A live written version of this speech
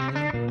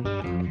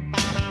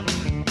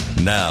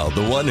Now,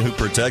 the one who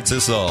protects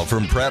us all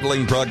from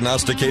prattling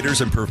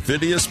prognosticators and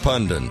perfidious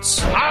pundits.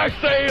 I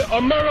say,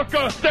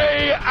 America,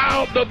 stay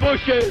out the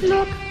bushes.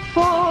 Look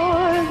for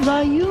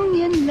the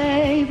Union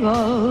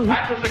label.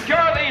 And to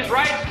secure these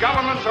rights,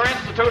 governments are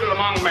instituted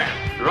among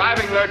men,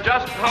 deriving their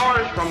just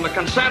powers from the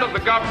consent of the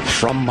government.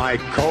 From my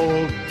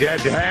cold,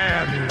 dead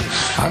hands.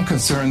 I'm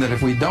concerned that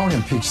if we don't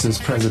impeach this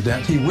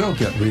president, he will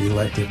get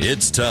reelected.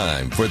 It's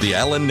time for the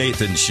Alan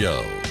Nathan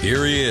Show.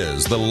 Here he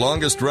is, the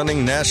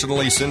longest-running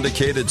nationally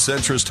syndicated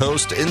centrist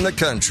host in the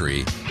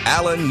country,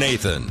 Alan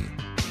Nathan.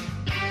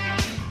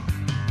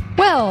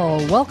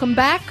 Well, welcome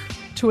back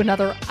to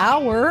another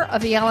hour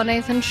of the Alan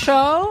Nathan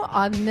Show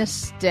on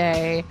this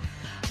day.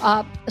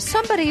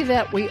 Somebody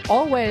that we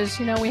always,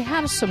 we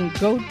have some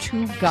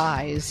go-to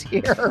guys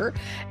here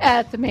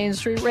at the Main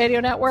Street Radio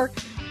Network,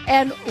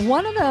 and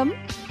one of them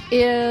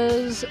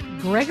is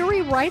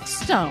Gregory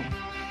Wrightstone,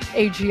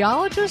 a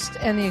geologist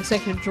and the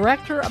executive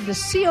director of the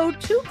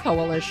CO2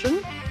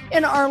 Coalition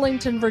in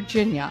Arlington,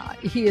 Virginia.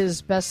 He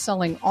is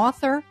best-selling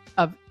author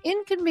of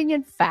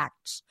Inconvenient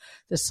Facts,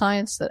 the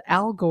science that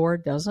Al Gore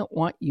doesn't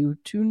want you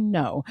to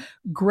know.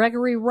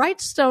 Gregory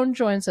Wrightstone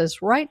joins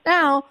us right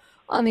now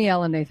on the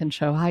Alan Nathan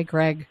Show. Hi,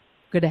 Greg.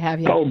 Good to have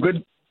you. Oh,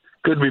 good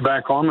to be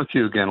back on with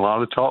you again.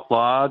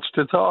 Lots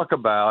to talk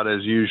about,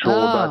 as usual,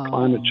 about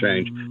climate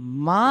change.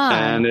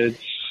 And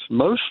it's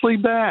mostly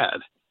bad.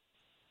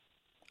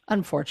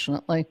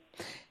 Unfortunately.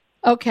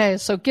 Okay,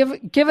 so give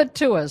it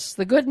to us.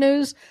 The good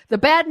news, the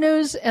bad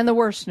news, and the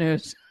worst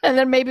news. And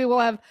then maybe we'll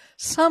have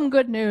some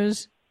good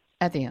news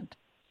at the end.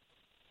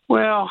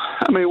 Well,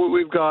 I mean,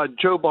 we've got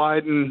Joe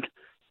Biden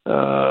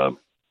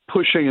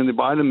pushing in the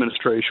Biden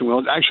administration.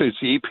 Well, actually, it's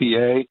the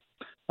EPA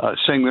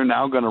saying they're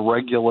now going to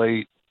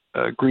regulate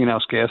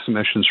greenhouse gas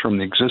emissions from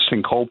the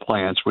existing coal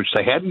plants, which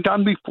they hadn't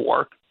done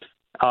before.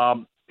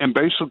 And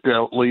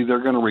basically,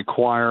 they're going to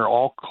require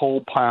all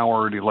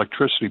coal-powered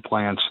electricity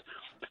plants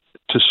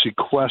to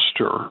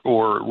sequester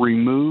or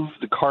remove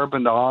the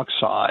carbon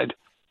dioxide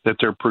that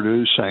they're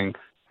producing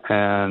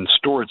and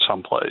store it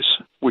someplace,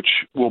 which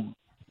will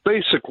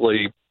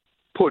basically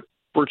put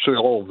virtually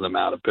all of them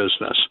out of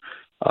business.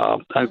 I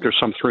think there's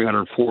some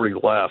 340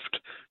 left,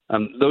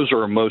 and those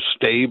are most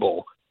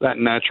stable. That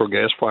natural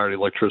gas-fired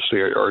electricity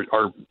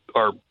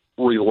are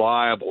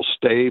reliable,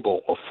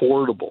 stable,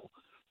 affordable.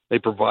 They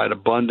provide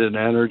abundant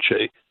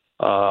energy,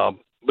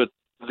 but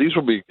these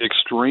will be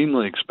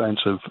extremely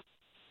expensive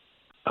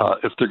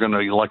if they're going to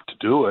elect to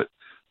do it.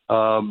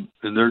 And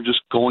they're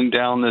just going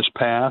down this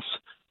path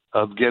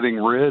of getting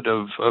rid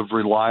of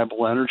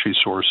reliable energy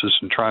sources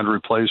and trying to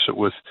replace it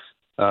with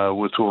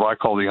what I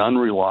call the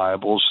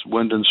unreliables,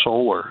 wind and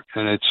solar.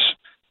 And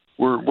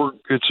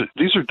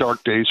these are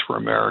dark days for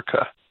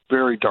America,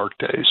 very dark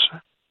days.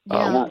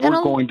 Yeah.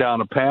 We're going down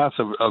a path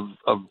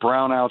of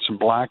brownouts and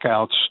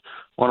blackouts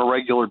on a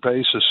regular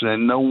basis,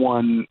 and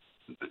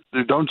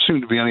there don't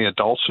seem to be any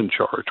adults in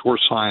charge or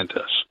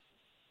scientists.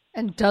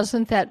 And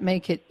doesn't that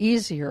make it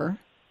easier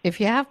if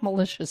you have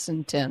malicious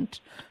intent,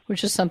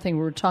 which is something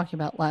we were talking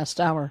about last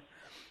hour?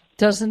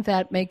 Doesn't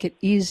that make it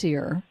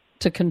easier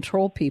to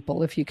control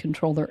people if you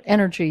control their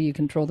energy, you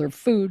control their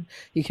food,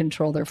 you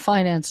control their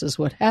finances,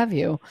 what have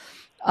you?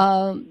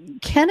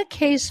 Can a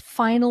case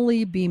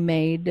finally be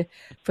made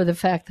for the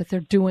fact that they're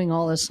doing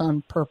all this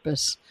on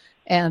purpose?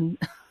 And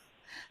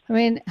I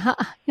mean,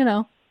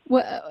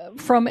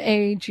 from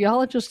a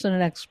geologist and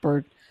an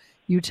expert,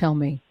 you tell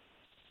me.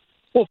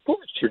 Well, of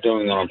course you're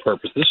doing it on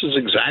purpose. This is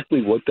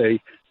exactly what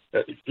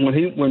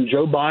when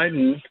Joe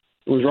Biden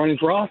was running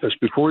for office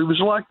before he was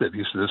elected,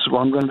 he said, "This is what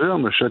I'm going to do.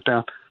 I'm going to shut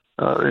down."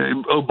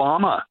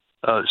 Obama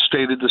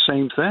stated the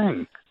same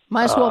thing.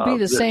 Might as well be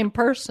the same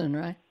person,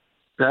 right?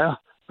 Yeah,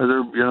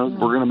 we're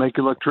going to make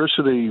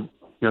electricity.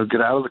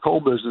 Get out of the coal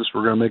business.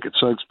 We're going to make it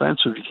so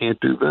expensive you can't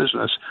do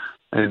business.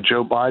 And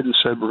Joe Biden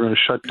said we're going to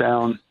shut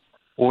down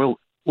oil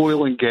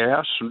and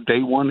gas.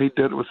 Day one, he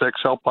did it with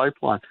XL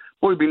Pipeline.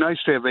 Boy, it'd be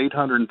nice to have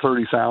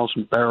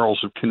 830,000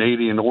 barrels of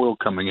Canadian oil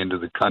coming into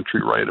the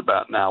country right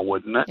about now,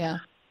 wouldn't it? Yeah.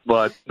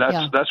 But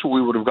that's what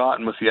we would have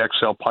gotten with the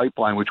XL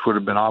Pipeline, which would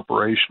have been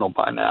operational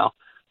by now.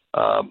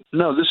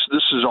 No, this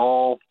is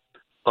all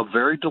a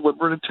very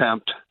deliberate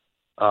attempt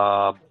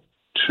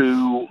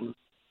to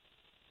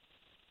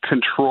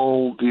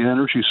control the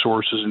energy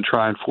sources and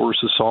try and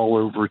force us all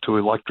over to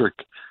electric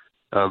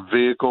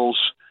vehicles.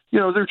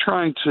 They're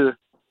trying to.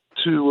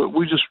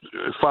 We just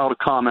filed a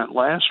comment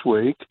last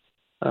week.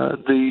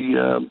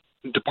 The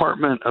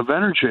Department of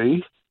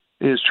Energy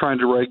is trying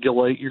to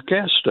regulate your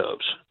gas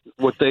stoves.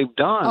 What they've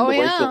done,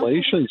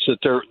 regulations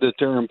that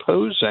they're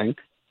imposing.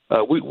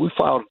 We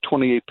filed a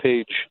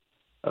 28-page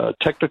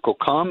technical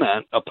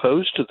comment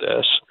opposed to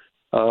this.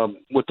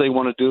 What they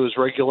want to do is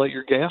regulate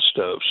your gas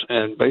stoves,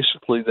 and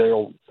basically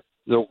they'll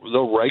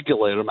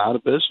regulate them out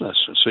of business,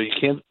 and so you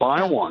can't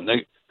buy one.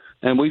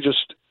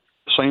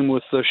 Same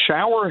with the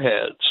shower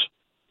heads.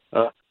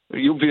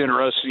 You'll be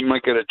interested. You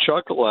might get a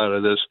chuckle out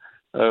of this.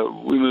 I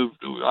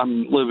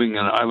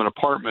have an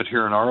apartment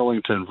here in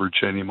Arlington,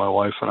 Virginia, my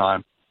wife and I,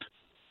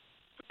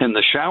 and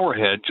the shower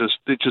head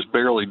just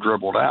barely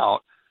dribbled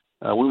out.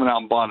 We went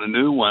out and bought a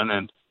new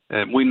one,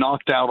 and we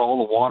knocked out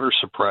all the water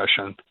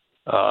suppression.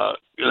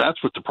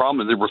 That's what the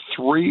problem is. There were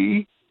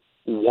 3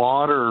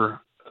 water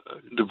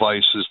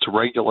devices to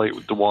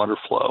regulate the water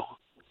flow.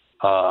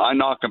 I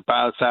knock them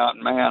both out,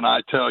 and man,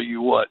 I tell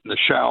you what, in the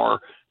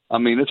shower, I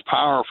mean, it's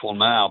powerful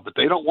now, but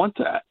they don't want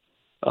that.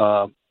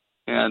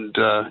 And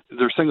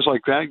there's things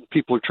like that.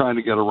 People are trying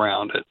to get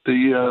around it.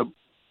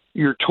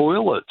 Your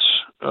toilets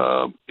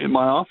in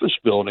my office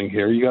building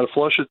here, you got to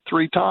flush it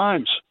 3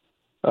 times.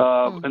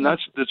 And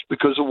that's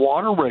because of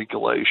water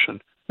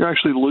regulation. You're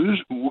actually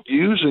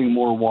using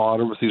more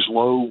water with these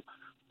low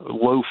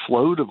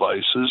flow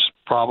devices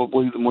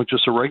probably than what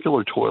just a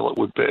regular toilet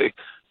would be.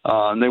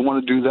 And they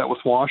want to do that with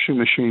washing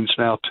machines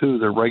now too.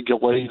 They're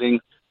regulating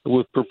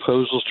with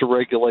proposals to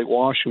regulate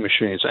washing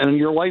machines and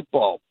your light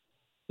bulb.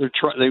 They're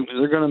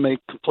going to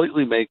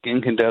completely make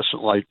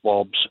incandescent light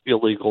bulbs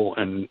illegal,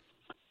 and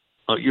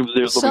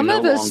some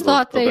of us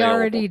thought they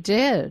already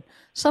did.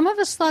 Some of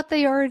us thought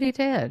they already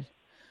did.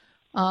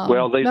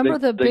 Remember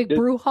the big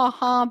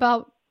brouhaha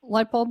about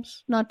light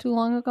bulbs not too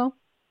long ago?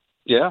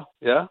 Yeah.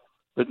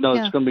 But no,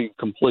 it's going to be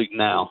complete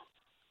now.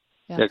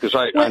 Yeah, because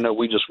I know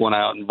we just went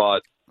out and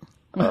bought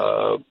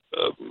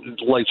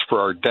lights for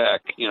our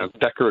deck,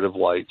 decorative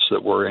lights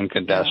that were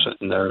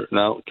incandescent, and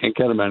can't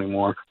get them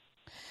anymore.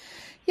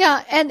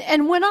 Yeah,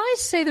 and when I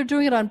say they're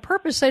doing it on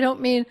purpose, I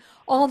don't mean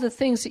all the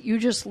things that you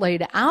just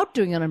laid out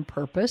doing it on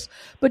purpose,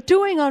 but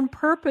doing on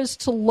purpose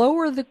to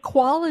lower the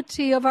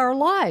quality of our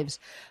lives,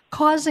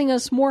 causing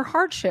us more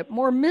hardship,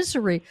 more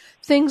misery,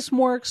 things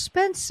more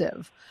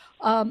expensive,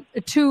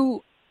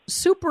 to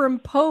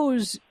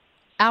superimpose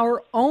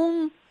our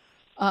own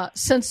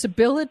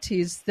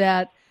sensibilities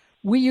that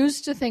we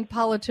used to think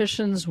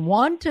politicians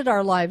wanted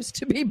our lives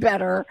to be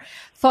better,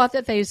 thought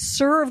that they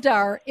served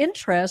our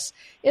interests.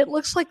 It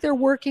looks like they're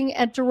working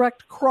at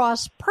direct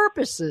cross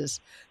purposes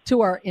to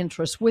our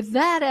interests. With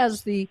that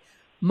as the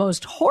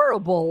most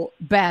horrible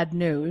bad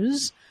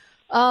news,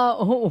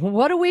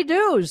 what do we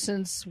do,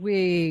 since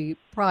we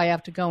probably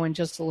have to go in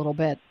just a little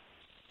bit?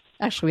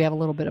 Actually, we have a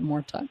little bit of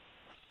more time.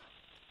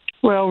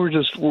 Well,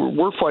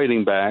 we're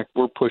fighting back.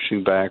 We're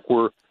pushing back.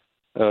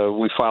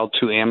 We filed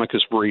 2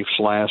 amicus briefs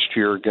last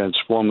year against,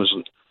 one was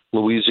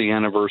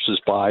Louisiana versus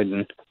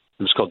Biden. It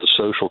was called the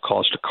social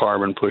cost of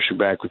carbon, pushing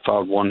back. We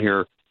filed one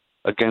here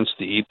against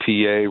the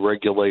EPA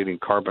regulating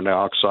carbon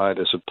dioxide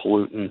as a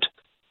pollutant.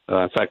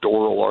 In fact,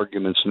 oral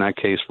arguments in that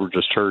case were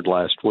just heard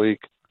last week.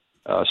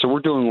 So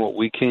we're doing what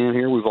we can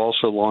here. We've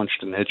also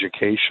launched an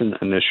education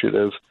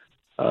initiative.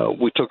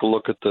 We took a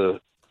look at the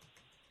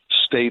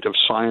state of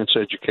science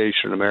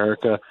education in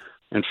America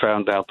and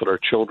found out that our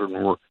children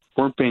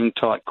weren't being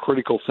taught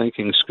critical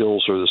thinking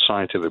skills or the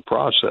scientific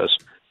process.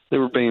 They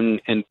were being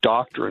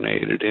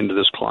indoctrinated into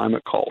this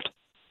climate cult.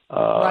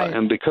 Right.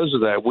 And because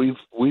of that,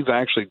 we've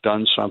actually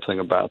done something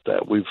about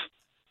that. We've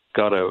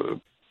got a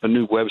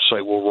new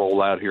website we'll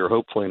roll out here,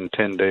 hopefully in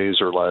 10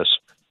 days or less,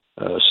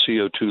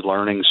 CO2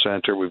 Learning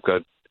Center. We've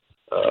got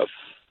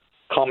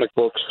comic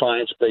books,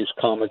 science-based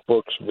comic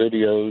books,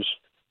 videos,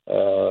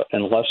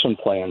 and lesson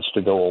plans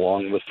to go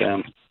along with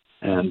them.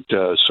 And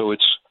so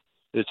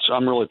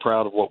I'm really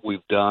proud of what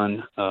we've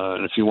done.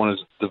 And if you want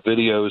the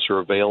videos are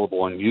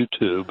available on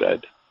YouTube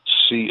at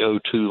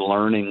CO2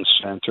 Learning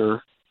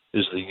Center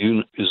is the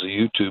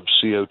YouTube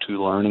CO2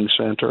 Learning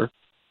Center.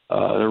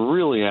 They're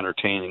really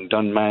entertaining,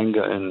 done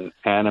manga and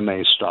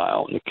anime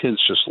style, and the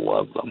kids just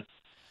love them.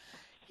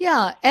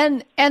 Yeah,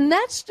 and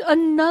that's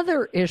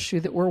another issue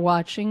that we're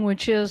watching,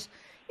 which is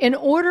in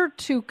order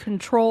to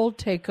control,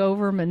 take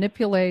over,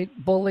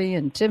 manipulate, bully,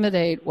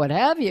 intimidate, what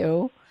have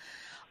you,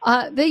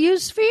 they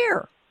use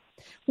fear.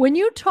 When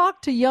you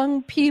talk to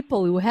young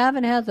people who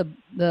haven't had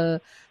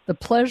the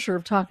pleasure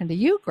of talking to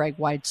you, Greg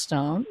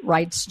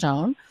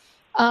Wrightstone,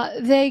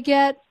 they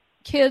get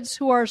kids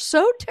who are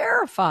so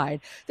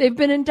terrified, they've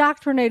been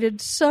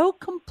indoctrinated so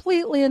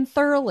completely and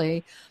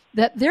thoroughly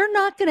that they're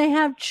not going to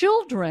have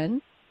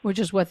children, which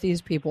is what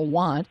these people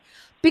want,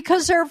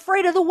 because they're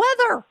afraid of the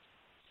weather.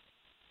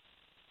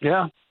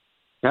 Yeah,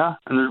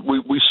 and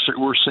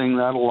we're seeing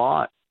that a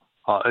lot.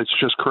 It's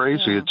just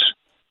crazy. Yeah.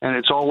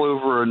 It's all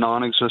over a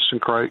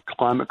non-existent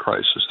climate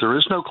crisis. There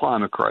is no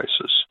climate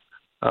crisis.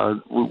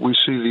 We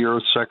see the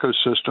Earth's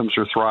ecosystems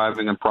are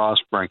thriving and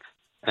prospering,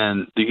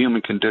 and the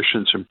human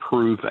conditions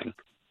improving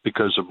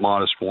because of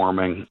modest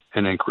warming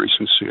and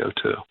increasing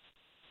CO2.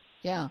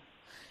 Yeah.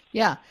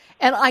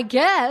 And I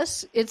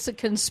guess it's a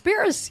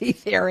conspiracy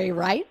theory,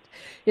 right?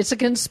 It's a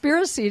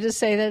conspiracy to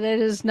say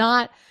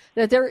that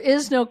that there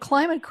is no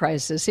climate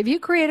crisis. If you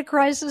create a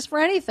crisis for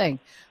anything,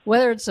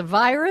 whether it's a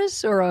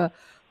virus or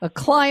a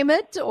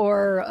climate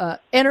or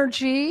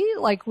energy,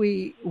 like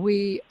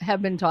we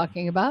have been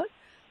talking about,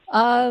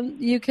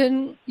 you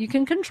can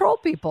control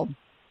people.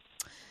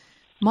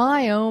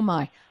 My, oh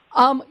my.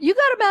 You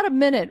got about a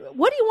minute.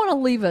 What do you want to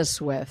leave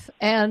us with?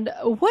 And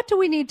what do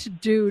we need to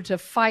do to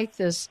fight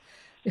this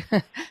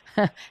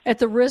at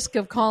the risk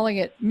of calling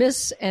it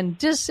mis and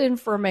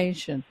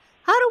disinformation?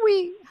 How do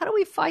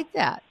we fight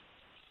that?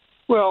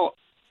 Well,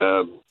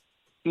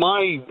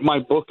 my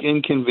book,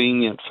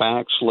 Inconvenient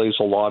Facts, lays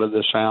a lot of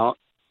this out.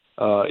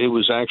 It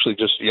was actually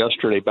just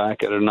yesterday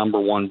back at a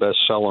 #1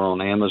 bestseller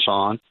on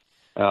Amazon.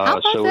 How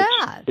about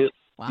that?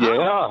 Wow.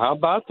 Yeah, how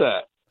about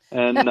that?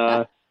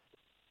 And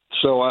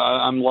so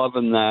I'm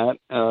loving that.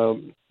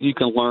 You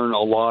can learn a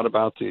lot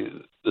about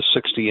the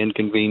 60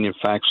 inconvenient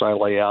facts I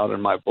lay out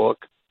in my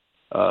book.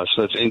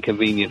 So it's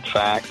Inconvenient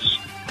Facts.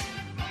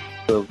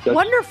 So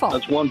Wonderful.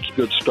 That's one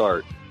good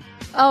start.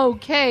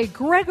 Okay,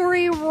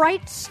 Gregory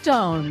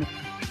Wrightstone.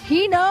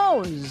 He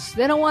knows.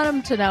 They don't want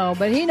him to know,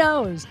 but he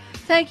knows.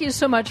 Thank you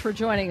so much for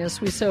joining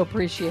us. We so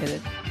appreciate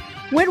it.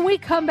 When we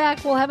come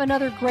back, we'll have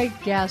another great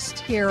guest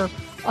here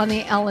on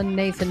the Alan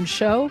Nathan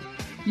Show.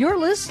 You're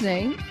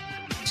listening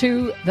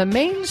to the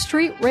Main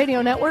Street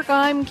Radio Network.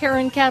 I'm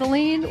Karen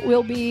Kataline.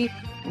 We'll be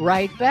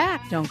right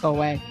back. Don't go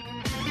away.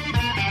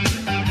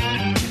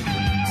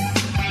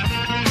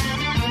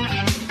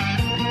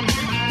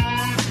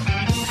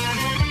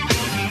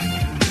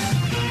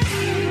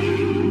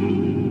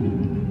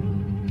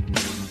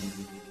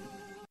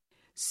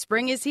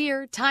 Spring is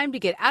here. Time to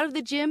get out of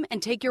the gym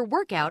and take your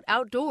workout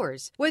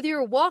outdoors. Whether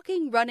you're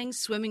walking, running,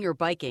 swimming, or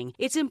biking,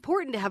 it's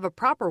important to have a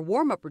proper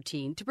warm-up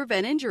routine to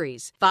prevent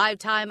injuries.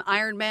 5-time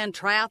Ironman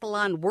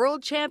triathlon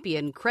world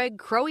champion Craig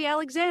Crowe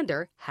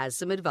Alexander has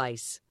some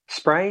advice.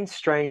 Sprains,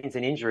 strains,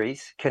 and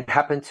injuries can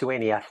happen to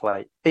any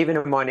athlete. Even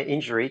a minor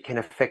injury can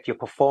affect your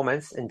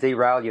performance and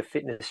derail your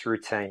fitness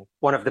routine.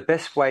 One of the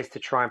best ways to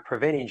try and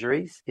prevent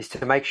injuries is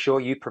to make sure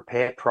you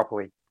prepare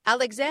properly.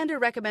 Alexander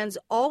recommends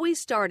always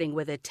starting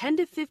with a 10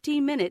 to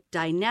 15 minute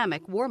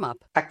dynamic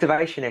warm-up.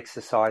 Activation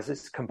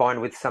exercises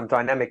combined with some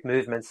dynamic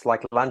movements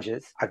like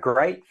lunges are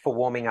great for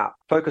warming up.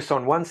 Focus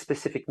on one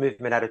specific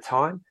movement at a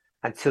time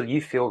until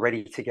you feel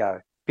ready to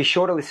go. Be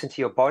sure to listen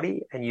to your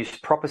body and use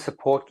proper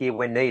support gear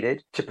when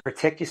needed to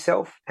protect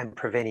yourself and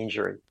prevent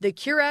injury. The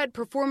Curad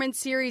Performance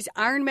Series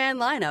Ironman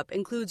lineup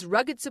includes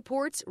rugged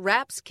supports,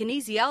 wraps,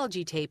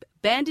 kinesiology tape,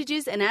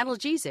 bandages, and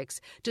analgesics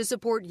to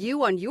support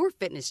you on your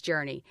fitness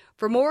journey.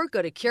 For more,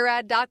 go to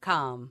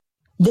Curad.com.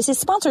 This is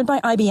sponsored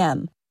by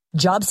IBM.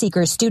 Job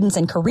seekers, students,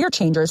 and career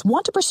changers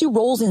want to pursue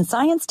roles in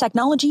science,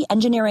 technology,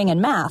 engineering, and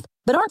math,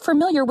 but aren't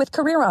familiar with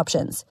career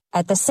options.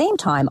 At the same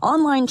time,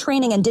 online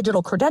training and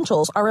digital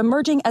credentials are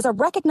emerging as a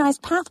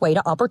recognized pathway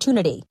to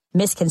opportunity.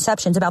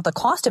 Misconceptions about the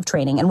cost of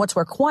training and what's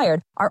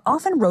required are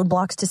often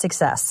roadblocks to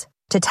success.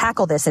 To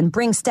tackle this and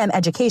bring STEM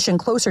education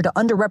closer to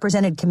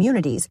underrepresented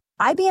communities,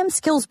 IBM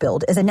Skills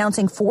Build is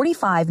announcing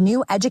 45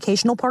 new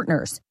educational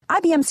partners.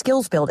 IBM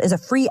Skills Build is a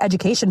free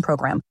education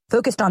program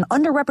focused on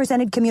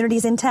underrepresented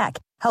communities in tech,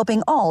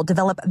 helping all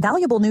develop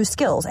valuable new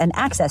skills and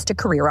access to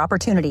career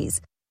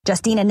opportunities.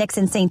 Justina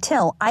Nixon St.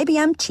 Till,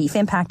 IBM Chief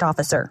Impact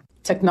Officer.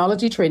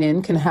 Technology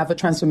training can have a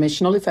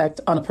transformational effect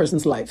on a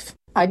person's life.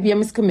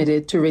 IBM is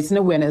committed to raising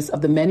awareness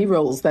of the many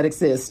roles that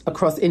exist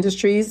across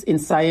industries in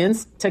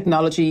science,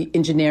 technology,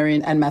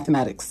 engineering, and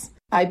mathematics.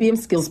 IBM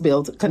Skills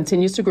Build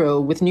continues to grow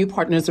with new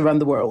partners around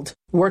the world,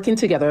 working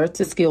together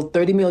to skill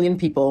 30 million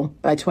people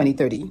by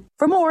 2030.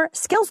 For more,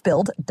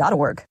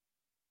 skillsbuild.org.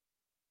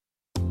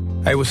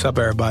 Hey, what's up,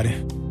 everybody?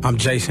 I'm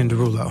Jason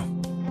Derulo.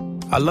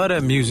 I love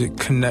that music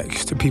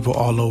connects to people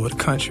all over the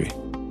country.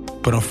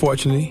 But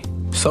unfortunately,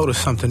 so does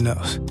something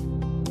else.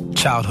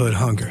 Childhood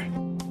hunger.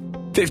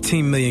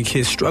 15 million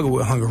kids struggle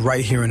with hunger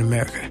right here in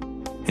America.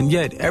 And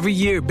yet, every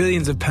year,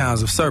 billions of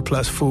pounds of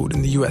surplus food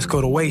in the U.S.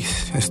 go to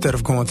waste instead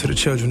of going to the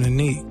children in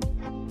need.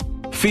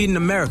 Feeding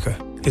America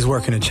is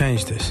working to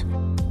change this.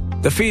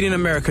 The Feeding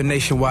America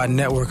nationwide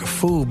network of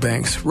food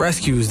banks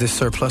rescues this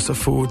surplus of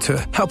food to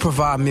help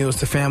provide meals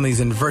to families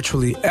in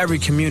virtually every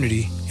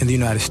community in the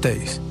United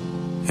States,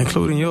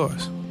 including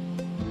yours.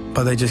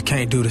 But they just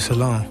can't do this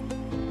alone.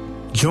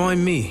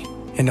 Join me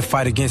in the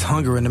fight against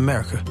hunger in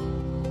America.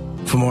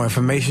 For more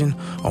information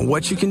on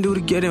what you can do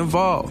to get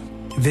involved,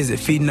 visit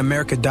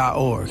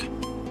feedingamerica.org.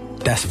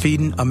 That's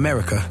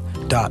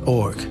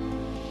feedingamerica.org.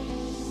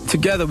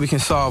 Together we can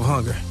solve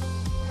hunger.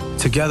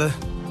 Together,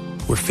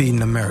 we're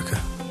Feeding America.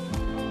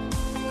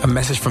 A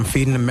message from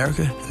Feeding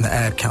America and the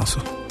Ad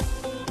Council.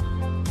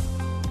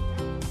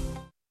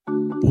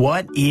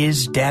 What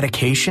is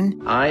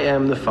dedication? I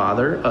am the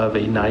father of a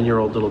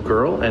 9-year-old little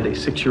girl and a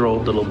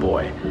 6-year-old little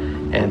boy.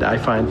 And I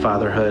find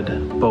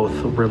fatherhood both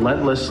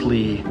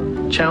relentlessly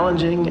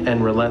challenging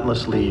and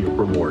relentlessly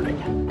rewarding.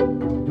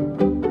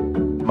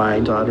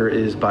 My daughter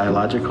is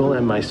biological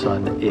and my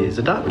son is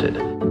adopted.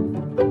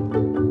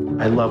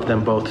 I love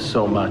them both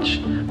so much.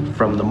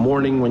 From the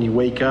morning when you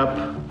wake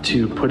up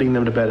to putting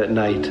them to bed at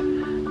night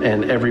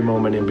and every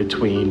moment in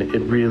between,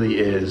 it really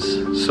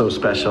is so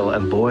special.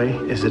 And boy,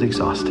 is it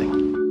exhausting.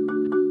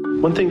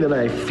 One thing that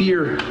I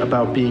fear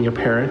about being a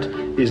parent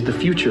is the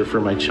future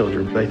for my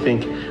children. I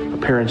think a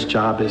parent's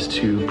job is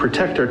to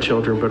protect our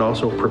children, but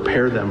also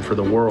prepare them for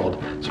the world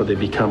so they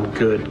become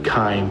good,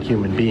 kind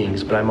human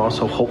beings. But I'm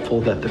also hopeful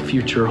that the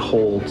future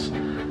holds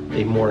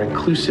a more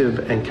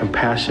inclusive and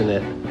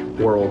compassionate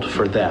world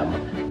for them.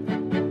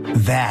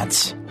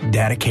 That's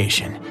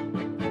dedication.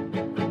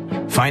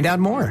 Find out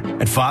more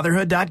at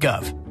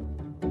fatherhood.gov.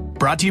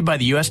 Brought to you by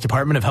the U.S.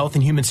 Department of Health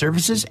and Human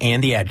Services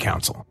and the Ad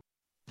Council.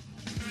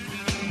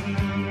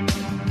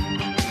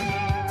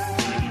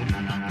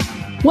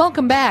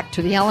 Welcome back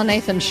to the Alan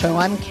Nathan Show.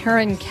 I'm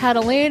Karen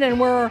Kataline,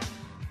 and we're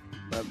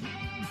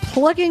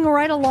plugging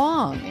right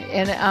along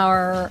in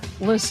our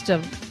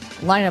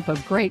lineup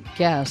of great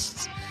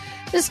guests.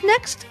 This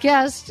next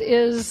guest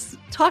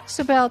talks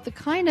about the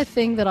kind of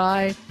thing that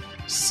I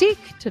seek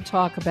to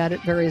talk about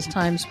at various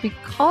times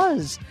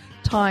because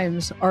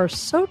times are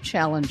so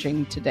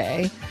challenging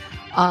today.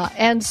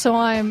 And so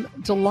I'm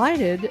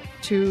delighted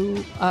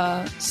to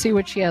see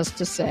what she has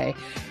to say.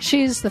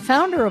 She's the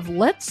founder of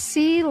Let's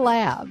See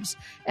Labs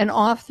and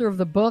author of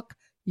the book,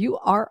 You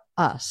Are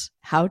Us,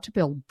 How to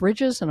Build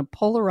Bridges in a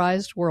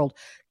Polarized World.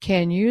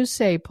 Can you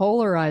say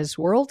polarized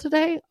world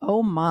today?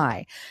 Oh,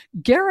 my.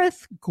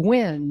 Gareth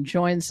Gwynn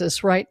joins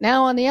us right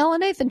now on the Alan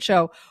Nathan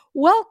Show.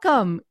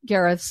 Welcome,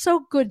 Gareth.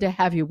 So good to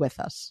have you with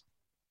us.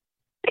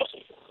 Thank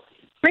you.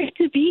 Great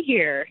to be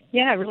here.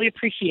 Yeah, I really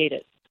appreciate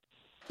it.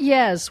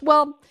 Yes.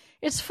 Well,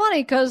 it's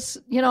funny because,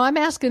 I'm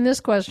asking this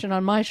question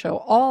on my show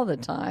all the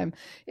time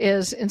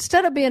is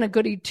instead of being a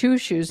goody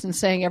two-shoes and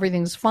saying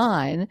everything's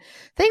fine,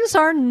 things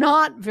are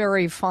not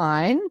very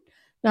fine,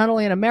 not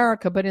only in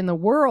America, but in the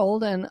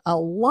world. And a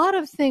lot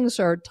of things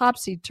are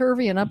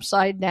topsy-turvy and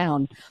upside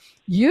down.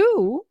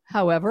 You,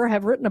 however,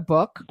 have written a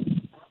book,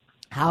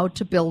 How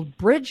to Build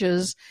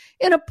Bridges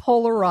in a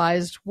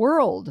Polarized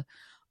World.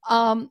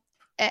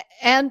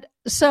 And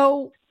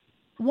so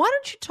why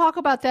don't you talk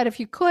about that, if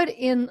you could,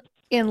 in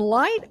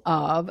light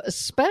of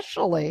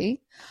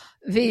especially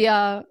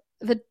the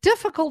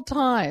difficult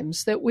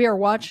times that we are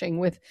watching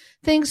with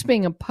things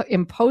being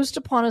imposed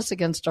upon us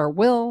against our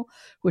will,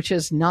 which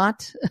is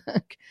not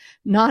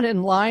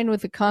in line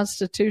with the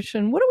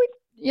Constitution. What do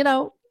we,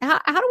 how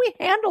do we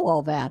handle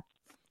all that?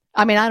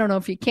 I mean, I don't know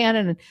if you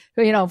can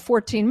in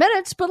 14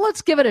 minutes, but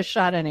let's give it a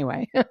shot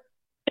anyway.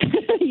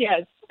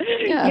 Yes.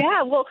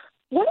 Yeah. Well,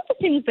 one of the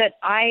things that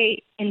I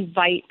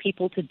invite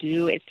people to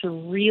do is to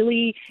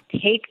really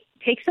take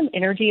some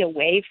energy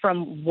away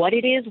from what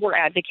it is we're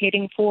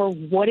advocating for,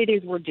 what it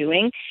is we're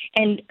doing,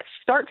 and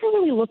start to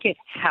really look at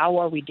how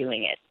are we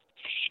doing it.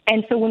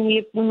 And so when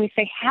we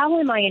say, how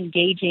am I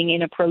engaging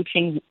in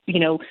approaching,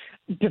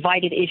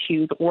 divided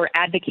issues or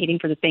advocating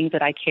for the things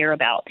that I care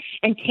about,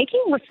 and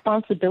taking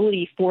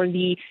responsibility for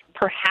the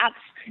perhaps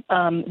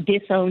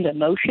disowned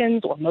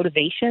emotions or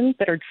motivations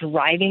that are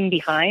driving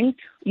behind,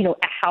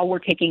 how we're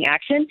taking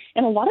action.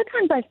 And a lot of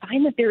times I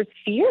find that there's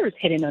fears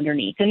hidden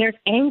underneath and there's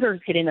angers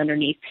hidden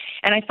underneath.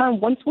 And I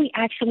found once we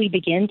actually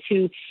begin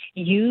to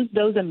use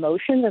those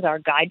emotions as our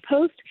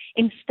guidepost,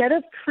 instead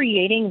of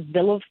creating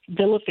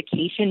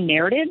vilification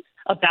narratives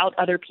about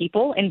other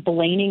people and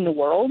blaming the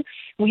world,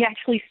 we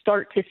actually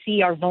start to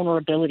see our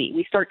vulnerability.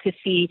 We start to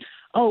see,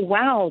 oh,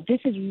 wow, this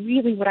is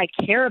really what I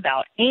care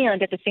about.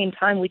 And at the same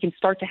time, we can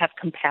start to have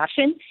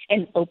compassion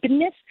and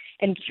openness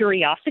and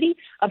curiosity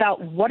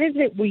about what is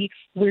it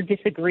we're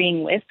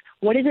disagreeing with.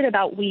 What is it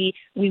about we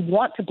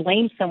want to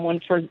blame someone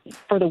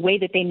for the way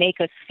that they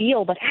make us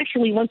feel, but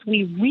actually once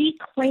we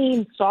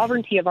reclaim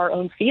sovereignty of our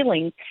own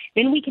feelings,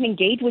 then we can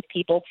engage with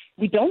people.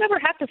 We don't ever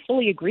have to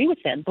fully agree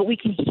with them, but we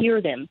can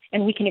hear them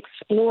and we can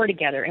explore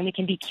together and we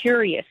can be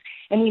curious.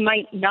 And we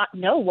might not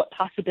know what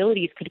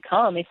possibilities could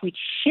come if we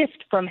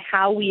shift from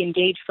how we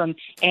engage from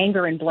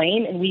anger and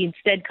blame and we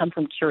instead come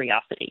from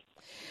curiosity.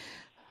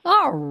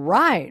 All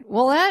right.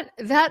 Well,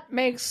 that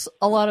makes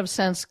a lot of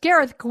sense.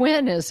 Gareth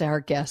Gwynn is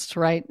our guest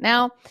right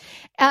now.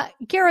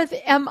 Gareth,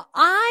 am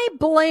I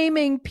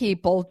blaming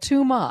people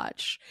too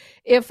much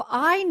if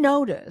I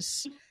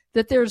notice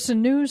that there's a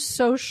new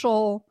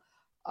social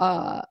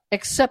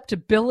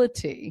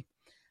acceptability?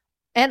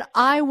 And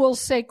I will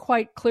say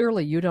quite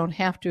clearly, you don't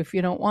have to if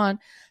you don't want,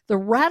 the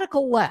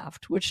radical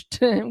left, which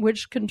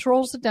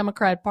controls the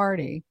Democrat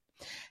Party,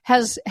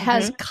 has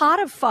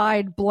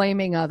codified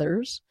blaming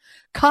others,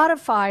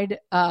 codified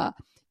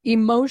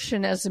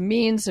emotion as a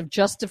means of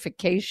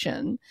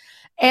justification,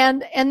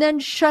 and then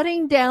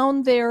shutting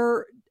down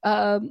their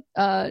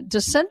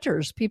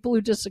dissenters, people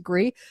who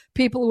disagree,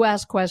 people who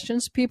ask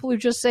questions, people who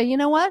just say, you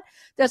know what,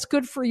 that's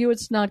good for you,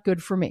 it's not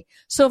good for me.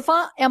 So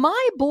am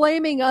I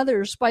blaming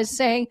others by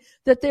saying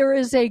that there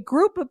is a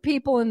group of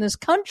people in this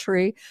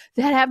country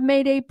that have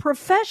made a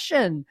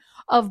profession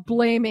of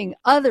blaming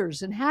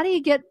others? And how do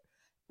you get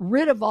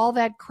rid of all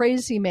that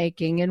crazy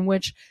making in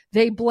which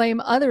they blame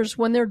others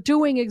when they're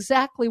doing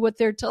exactly what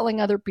they're telling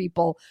other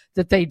people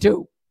that they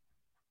do?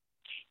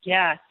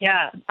 Yeah.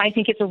 I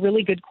think it's a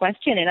really good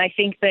question. And I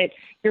think that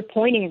you're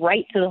pointing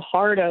right to the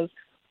heart of,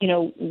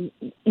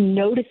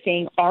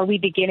 noticing, are we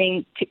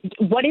beginning to,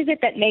 what is it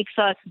that makes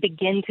us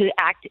begin to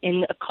act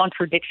in a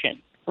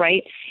contradiction,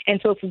 right? And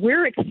so if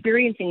we're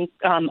experiencing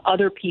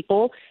other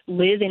people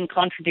live in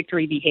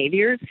contradictory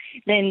behaviors,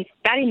 then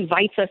that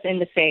invites us in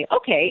to say,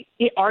 okay,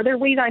 are there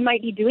ways I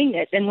might be doing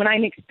this? And when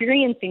I'm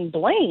experiencing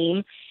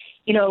blame,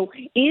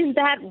 is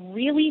that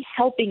really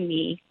helping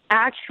me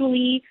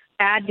actually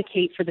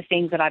advocate for the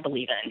things that I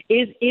believe in?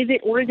 Is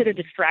it a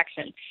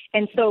distraction?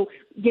 And so,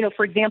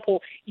 for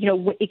example,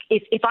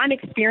 if I'm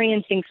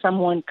experiencing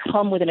someone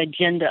come with an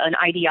agenda, an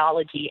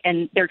ideology,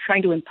 and they're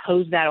trying to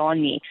impose that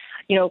on me,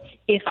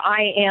 if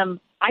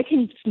I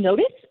can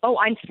notice,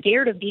 I'm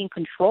scared of being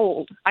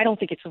controlled. I don't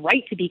think it's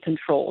right to be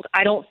controlled.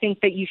 I don't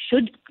think that you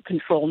should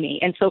control me.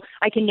 And so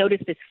I can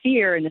notice this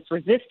fear and this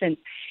resistance.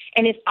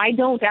 And if I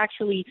don't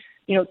actually,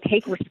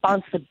 take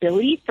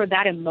responsibility for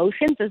that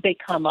emotions as they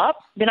come up,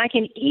 then I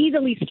can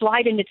easily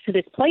slide into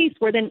this place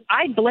where then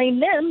I blame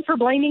them for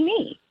blaming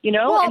me,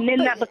 and then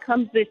that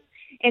becomes this.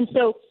 And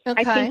so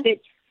I think that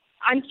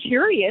I'm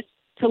curious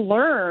to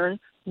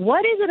learn,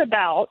 what is it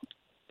about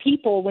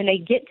people when they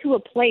get to a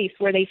place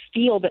where they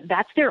feel that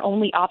that's their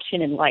only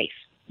option in life?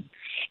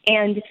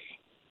 And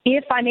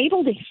if I'm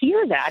able to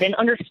hear that and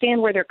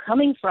understand where they're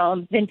coming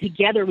from, then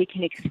together we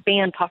can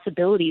expand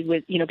possibilities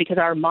with, because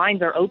our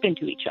minds are open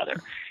to each other.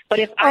 But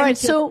if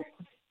so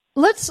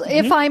let's,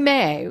 if I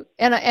may,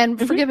 and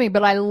forgive me,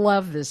 but I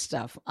love this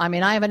stuff. I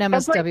mean, I have an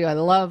MSW. I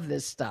love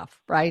this stuff,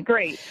 right?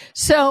 Great.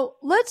 So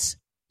let's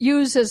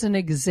use as an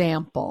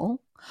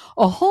example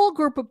a whole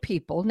group of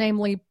people,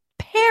 namely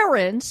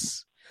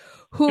parents,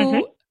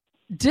 who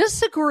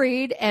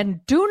disagreed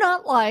and do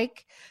not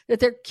like that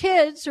their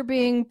kids are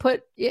being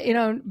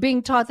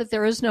being taught that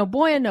there is no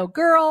boy and no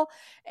girl,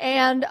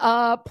 and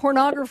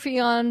pornography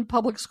on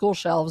public school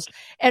shelves.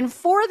 And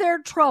for their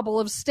trouble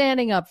of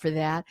standing up for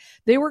that,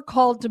 they were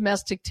called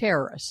domestic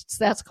terrorists.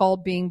 That's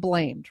called being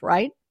blamed,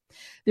 right?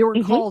 They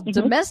were called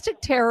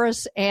domestic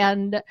terrorists,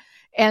 and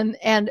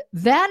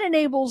that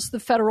enables the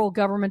federal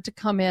government to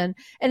come in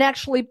and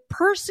actually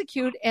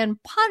persecute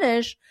and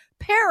punish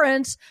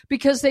parents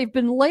because they've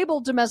been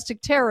labeled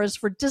domestic terrorists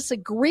for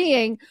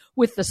disagreeing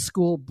with the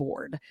school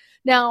board.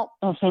 Now,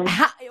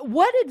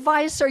 what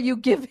advice are you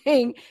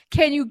giving?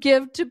 Can you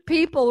give to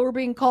people who are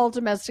being called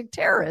domestic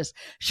terrorists?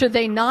 Should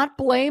they not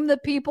blame the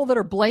people that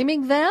are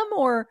blaming them,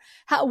 or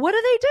what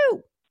do they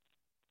do?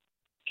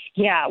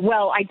 Yeah,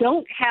 well, I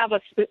don't have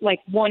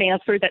one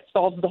answer that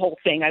solves the whole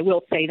thing. I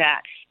will say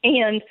that,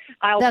 and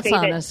That's say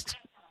honest.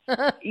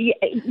 That.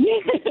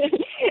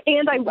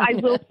 And I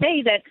will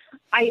say that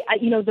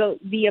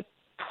the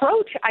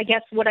approach, I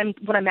guess what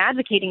I'm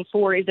advocating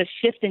for is a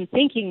shift in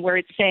thinking where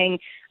it's saying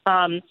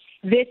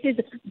this is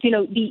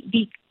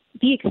the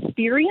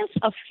experience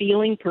of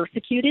feeling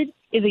persecuted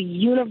is a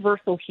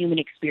universal human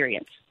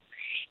experience,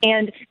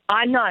 and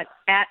I'm not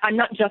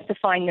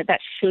justifying that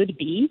should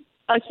be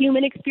a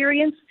human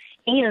experience,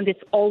 and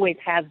it's always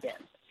has been.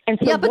 And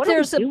so but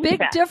there's a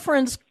big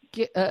difference,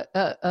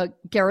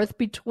 Gareth,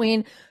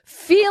 between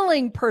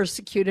feeling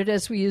persecuted,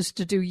 as we used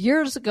to do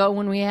years ago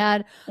when we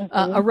had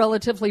a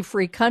relatively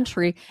free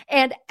country,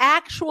 and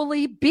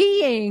actually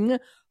being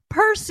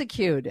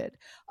persecuted.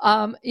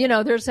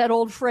 There's that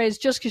old phrase,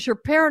 just because you're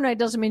paranoid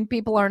doesn't mean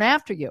people aren't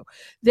after you.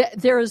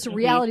 There is a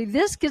reality.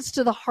 This gets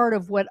to the heart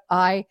of what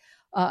I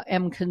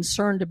am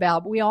concerned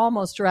about. We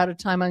almost are out of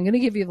time. I'm going to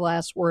give you the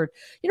last word.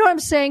 You know what I'm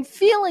saying?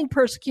 Feeling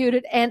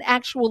persecuted and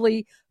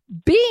actually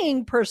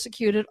being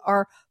persecuted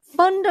are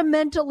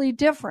fundamentally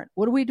different.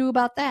 What do we do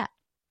about that?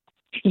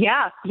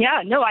 Yeah.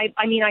 No,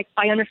 I mean,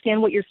 I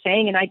understand what you're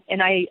saying,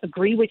 and I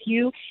agree with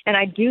you. And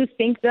I do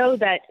think, though,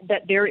 that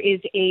there is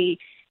a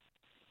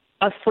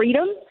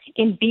freedom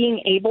in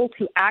being able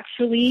to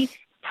actually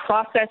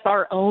process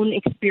our own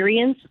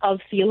experience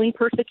of feeling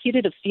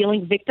persecuted, of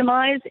feeling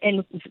victimized,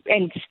 and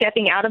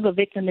stepping out of a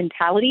victim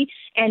mentality,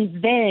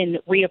 and then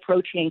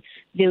reapproaching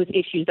those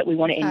issues that we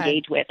want to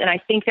engage with. And I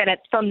think that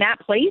from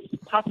that place,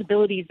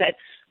 possibilities that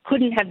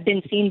couldn't have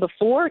been seen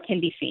before can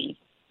be seen.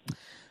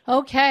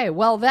 Okay,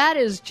 well, that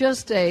is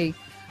just an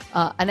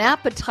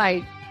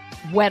appetite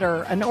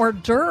wetter, an hors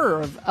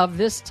d'oeuvre of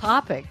this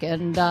topic,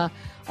 and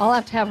I'll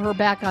have to have her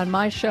back on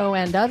my show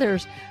and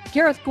others.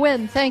 Gareth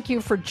Gwynn, thank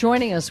you for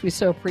joining us. We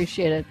so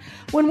appreciate it.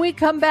 When we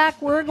come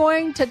back, we're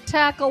going to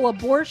tackle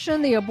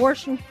abortion, the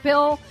abortion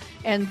pill,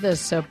 and the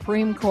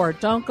Supreme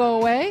Court. Don't go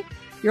away.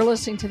 You're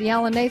listening to The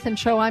Alan Nathan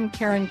Show. I'm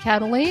Karen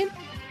Kataline.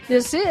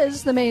 This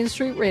is the Main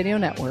Street Radio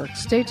Network.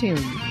 Stay tuned.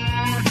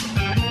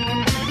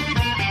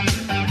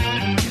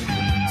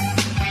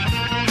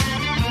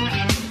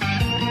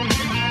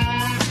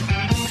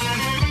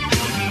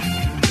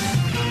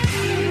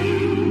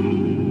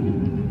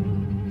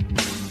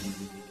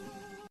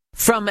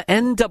 From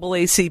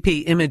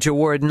NAACP Image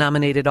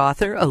Award-nominated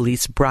author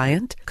Elise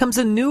Bryant comes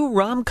a new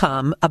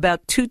rom-com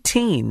about two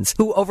teens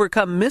who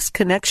overcome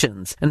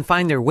misconnections and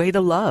find their way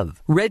to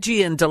love.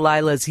 Reggie and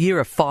Delilah's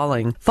Year of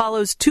Falling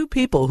follows two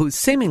people who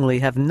seemingly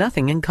have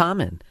nothing in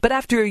common, but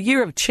after a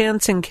year of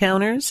chance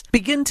encounters,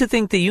 begin to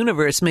think the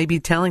universe may be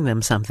telling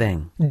them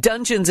something.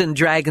 Dungeons and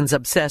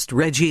Dragons-obsessed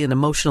Reggie and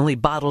emotionally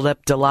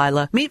bottled-up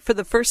Delilah meet for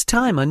the first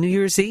time on New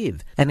Year's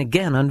Eve, and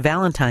again on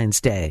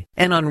Valentine's Day,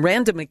 and on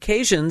random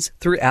occasions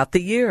throughout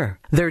the year.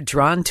 They're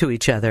drawn to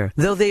each other,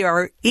 though they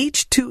are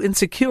each too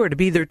insecure to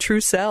be their true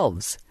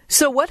selves.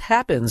 So what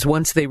happens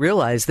once they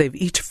realize they've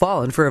each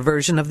fallen for a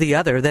version of the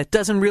other that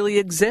doesn't really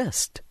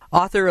exist?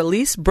 author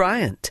Elise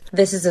Bryant.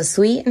 This is a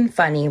sweet and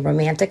funny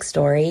romantic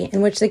story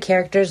in which the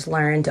characters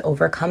learn to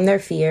overcome their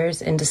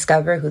fears and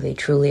discover who they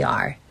truly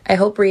are. I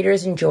hope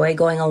readers enjoy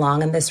going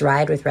along on this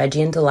ride with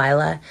Reggie and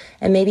Delilah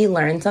and maybe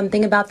learn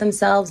something about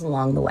themselves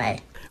along the way.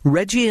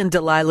 Reggie and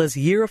Delilah's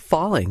Year of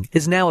Falling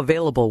is now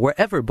available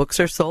wherever books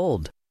are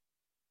sold.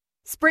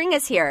 Spring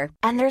is here,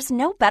 and there's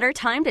no better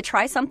time to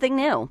try something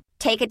new.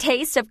 Take a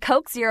taste of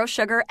Coke Zero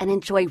Sugar and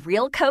enjoy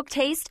real Coke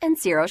taste and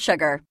zero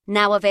sugar.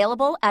 Now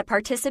available at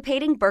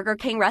participating Burger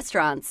King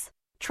restaurants.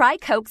 Try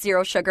Coke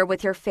Zero Sugar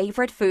with your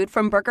favorite food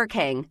from Burger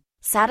King.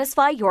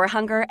 Satisfy your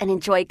hunger and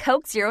enjoy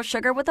Coke Zero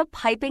Sugar with a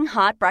piping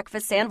hot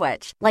breakfast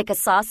sandwich, like a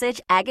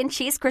sausage, egg, and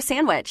cheese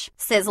croissant.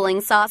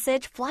 Sizzling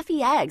sausage,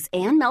 fluffy eggs,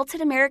 and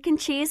melted American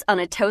cheese on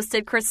a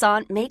toasted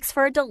croissant makes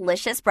for a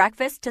delicious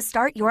breakfast to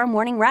start your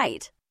morning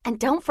right. And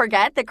don't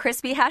forget the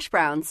crispy hash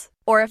browns.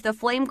 Or if the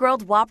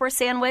flame-grilled Whopper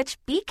sandwich,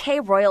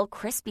 BK Royal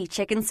Crispy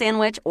Chicken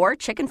Sandwich, or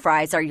chicken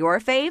fries are your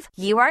fave,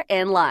 you are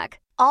in luck.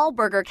 All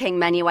Burger King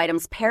menu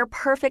items pair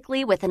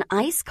perfectly with an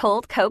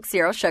ice-cold Coke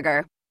Zero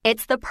Sugar.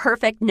 It's the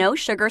perfect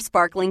no-sugar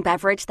sparkling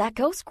beverage that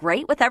goes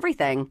great with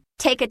everything.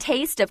 Take a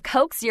taste of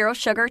Coke Zero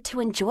Sugar to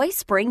enjoy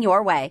spring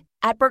your way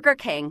at Burger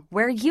King,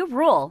 where you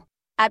rule.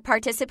 At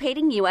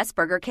participating U.S.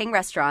 Burger King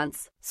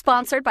restaurants.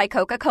 Sponsored by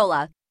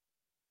Coca-Cola.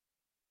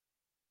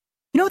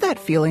 You know that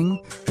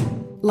feeling?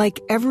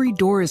 Like every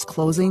door is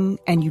closing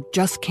and you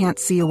just can't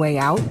see a way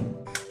out?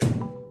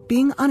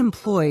 Being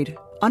unemployed,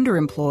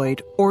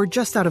 underemployed, or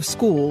just out of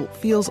school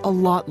feels a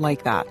lot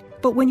like that.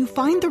 But when you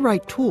find the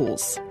right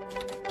tools,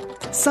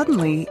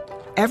 suddenly,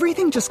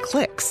 everything just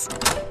clicks.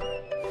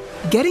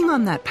 Getting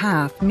on that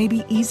path may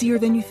be easier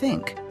than you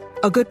think.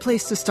 A good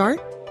place to start?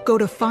 Go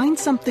to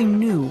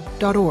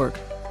findsomethingnew.org.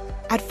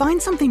 At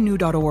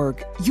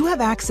findsomethingnew.org, you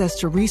have access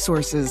to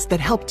resources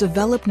that help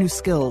develop new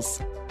skills.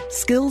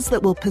 Skills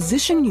that will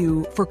position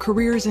you for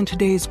careers in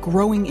today's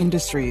growing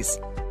industries.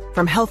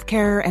 From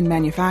healthcare and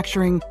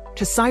manufacturing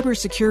to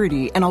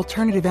cybersecurity and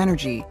alternative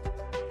energy.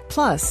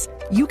 Plus,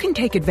 you can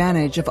take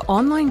advantage of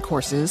online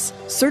courses,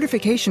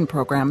 certification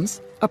programs,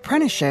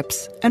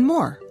 apprenticeships, and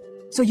more.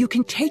 So you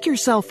can take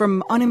yourself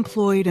from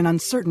unemployed and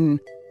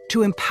uncertain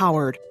to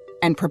empowered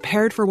and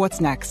prepared for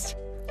what's next.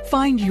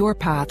 Find your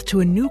path to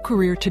a new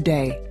career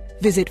today.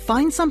 Visit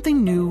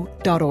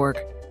findsomethingnew.org.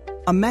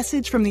 A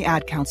message from the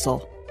Ad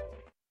Council.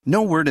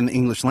 No word in the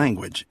English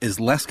language is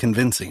less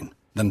convincing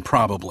than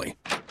probably.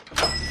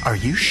 Are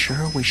you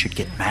sure we should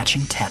get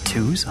matching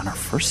tattoos on our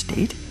first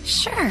date?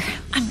 Sure.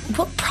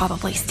 We'll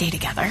probably stay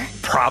together.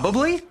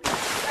 Probably?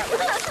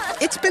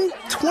 It's been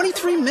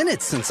 23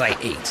 minutes since I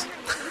ate.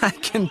 I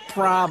can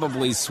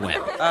probably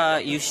swim.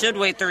 You should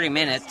wait 30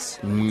 minutes.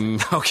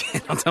 Okay,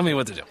 now tell me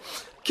what to do.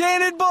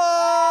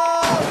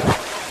 Cannonball!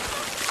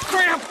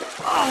 Cramp!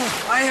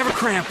 Oh, I have a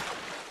cramp.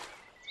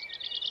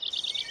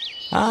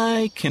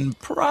 I can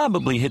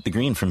probably hit the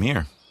green from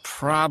here.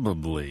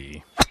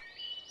 Probably.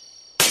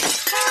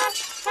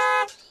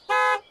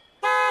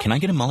 Can I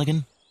get a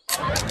mulligan?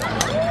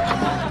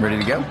 Ready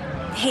to go?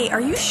 Hey, are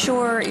you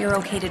sure you're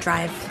okay to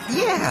drive?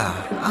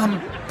 Yeah,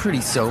 I'm pretty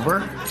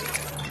sober.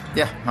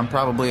 Yeah, I'm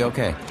probably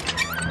okay.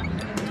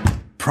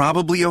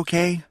 Probably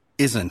okay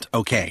isn't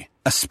okay,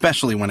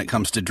 especially when it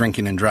comes to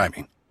drinking and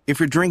driving.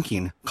 If you're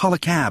drinking, call a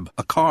cab,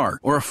 a car,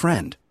 or a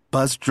friend.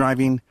 Buzzed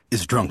driving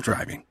is drunk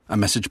driving. A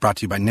message brought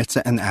to you by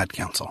NHTSA and the Ad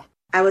Council.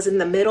 I was in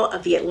the middle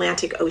of the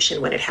Atlantic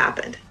Ocean when it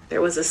happened.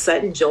 There was a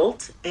sudden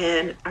jolt,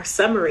 and our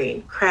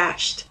submarine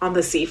crashed on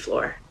the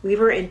seafloor. We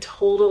were in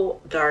total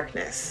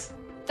darkness.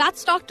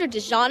 That's Dr.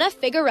 Dejana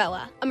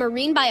Figueroa, a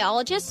marine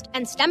biologist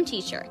and STEM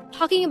teacher,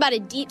 talking about a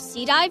deep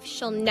sea dive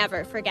she'll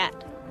never forget.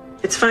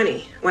 It's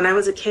funny, when I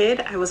was a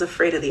kid, I was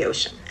afraid of the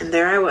ocean, and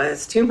there I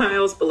was, 2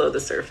 miles below the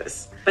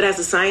surface. But as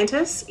a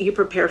scientist, you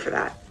prepare for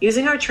that.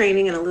 Using our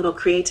training and a little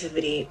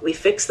creativity, we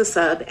fixed the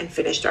sub and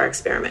finished our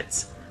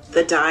experiments.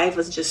 The dive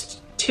was just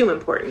too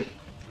important.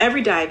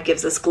 Every dive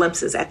gives us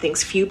glimpses at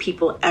things few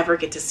people ever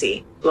get to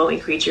see. Glowing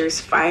creatures,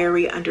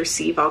 fiery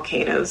undersea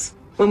volcanoes.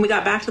 When we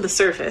got back to the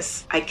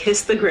surface, I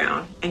kissed the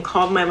ground and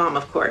called my mom,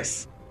 of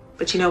course.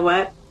 But you know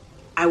what?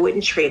 I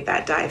wouldn't trade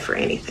that dive for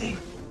anything.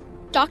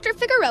 Dr.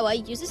 Figueroa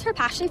uses her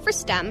passion for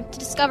STEM to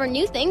discover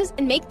new things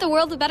and make the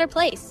world a better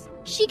place.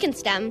 She can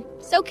STEM,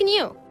 so can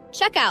you.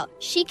 Check out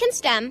She Can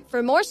STEM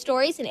for more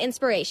stories and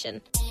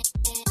inspiration.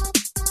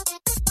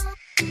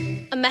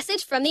 A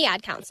message from the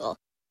Ad Council.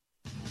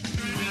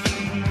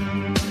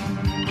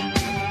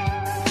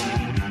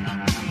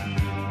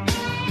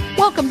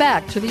 Welcome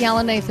back to the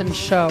Alan Nathan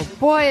Show.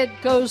 Boy, it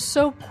goes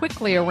so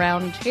quickly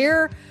around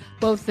here.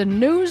 Both the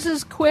news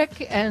is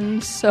quick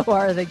and so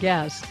are the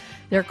guests.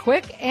 They're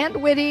quick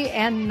and witty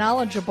and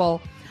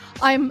knowledgeable.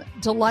 I'm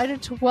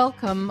delighted to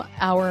welcome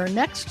our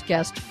next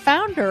guest,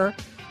 founder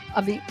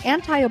of the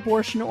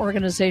anti-abortion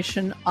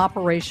organization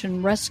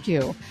Operation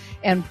Rescue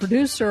and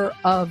producer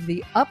of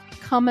the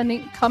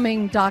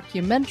upcoming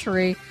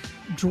documentary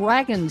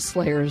Dragon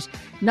Slayers.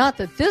 Not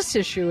that this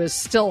issue is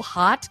still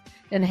hot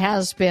and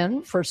has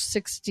been for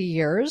 60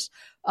 years,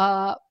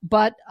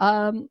 But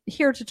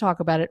here to talk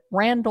about it,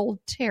 Randall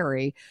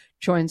Terry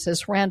joins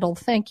us. Randall,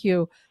 thank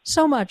you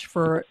so much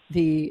for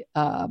the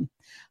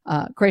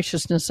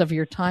graciousness of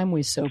your time.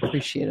 We so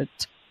appreciate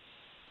it.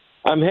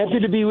 I'm happy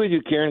to be with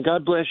you, Karen.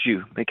 God bless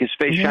you. Make his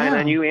face shine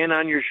on you and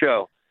on your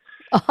show.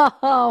 Oh,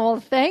 well,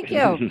 thank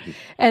you.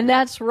 And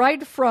that's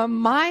right from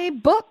my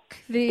book,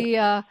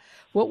 the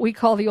what we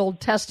call the Old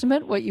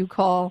Testament, what you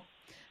call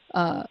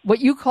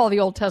the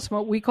Old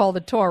Testament, we call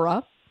the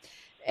Torah.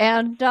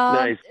 And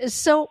nice.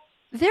 So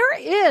there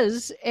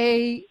is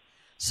a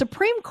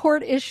Supreme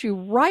Court issue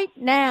right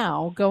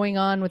now going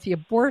on with the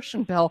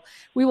abortion bill.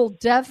 We will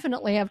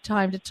definitely have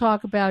time to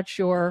talk about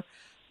your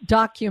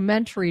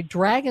documentary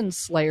Dragon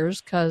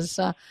Slayers, because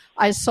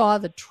I saw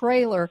the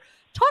trailer.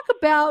 Talk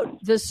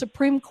about the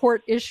Supreme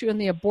Court issue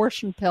and the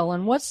abortion pill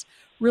and what's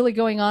really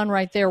going on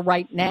right there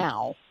right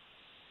now.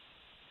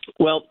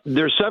 Well,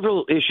 there's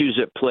several issues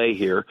at play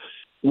here.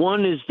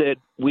 One is that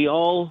we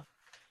all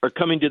are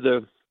coming to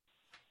the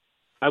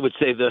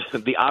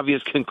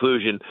obvious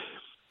conclusion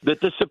that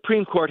the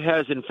Supreme Court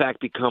has, in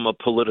fact, become a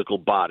political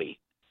body.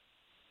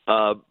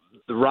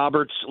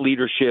 Roberts'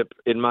 leadership,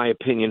 in my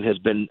opinion, has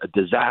been a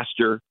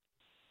disaster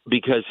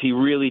because he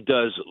really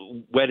does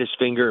wet his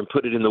finger and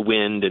put it in the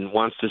wind and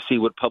wants to see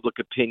what public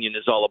opinion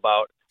is all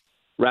about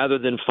rather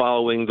than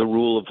following the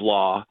rule of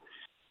law.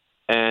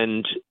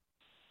 And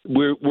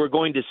we're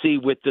going to see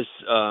with this,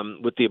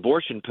 with the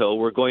abortion pill,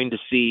 we're going to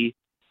see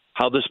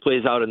how this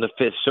plays out in the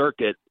Fifth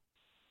Circuit.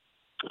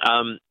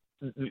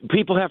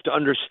 People have to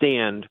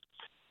understand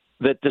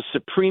that the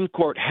Supreme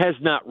Court has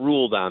not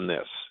ruled on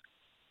this.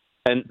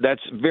 And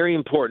that's very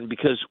important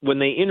because when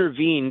they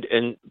intervened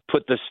and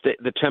put the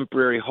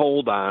temporary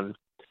hold on,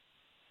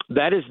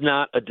 that is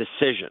not a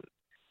decision.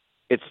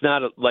 It's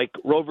not like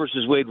Roe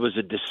versus Wade was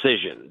a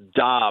decision.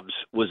 Dobbs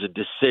was a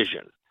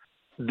decision.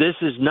 This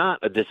is not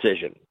a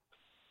decision.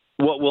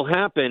 What will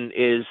happen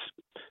is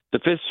the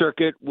Fifth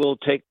Circuit will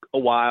take a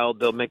while.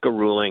 They'll make a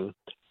ruling.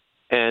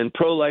 And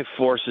pro-life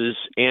forces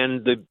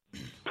and the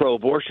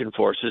pro-abortion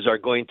forces are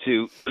going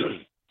to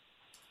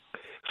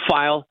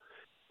file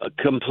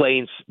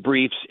complaints,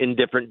 briefs in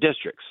different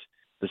districts.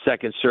 The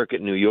Second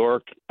Circuit, New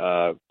York,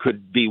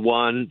 could be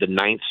one. The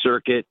Ninth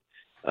Circuit,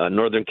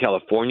 Northern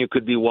California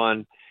could be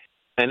one.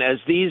 And as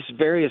these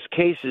various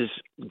cases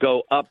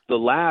go up the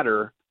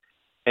ladder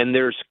and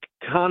there's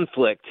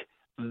conflict,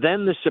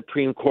 then the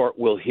Supreme Court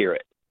will hear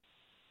it.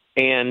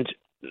 And,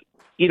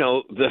 you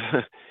know,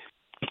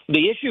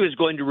 the issue is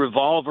going to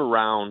revolve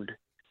around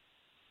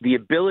the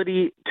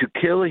ability to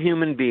kill a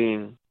human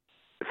being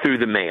through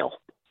the mail.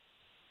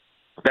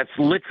 That's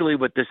literally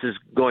what this is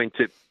going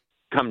to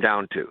come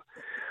down to.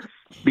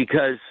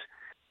 Because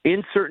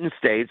in certain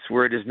states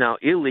where it is now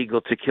illegal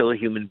to kill a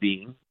human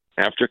being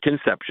after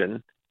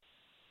conception,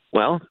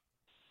 well,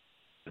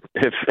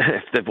 if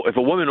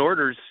a woman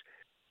orders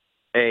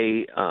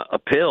a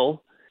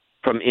pill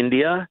from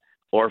India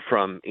or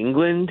from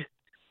England,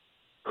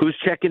 who's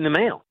checking the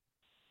mail?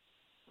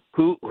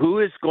 Who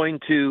is going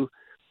to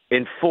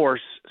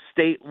enforce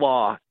state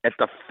law at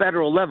the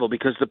federal level?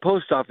 Because the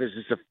post office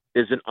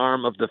is an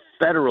arm of the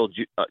federal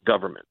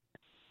government.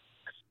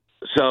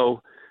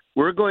 So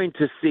we're going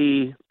to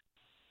see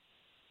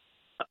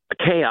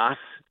chaos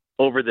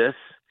over this,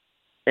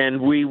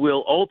 and we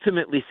will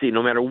ultimately see,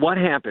 no matter what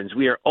happens,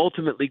 we are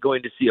ultimately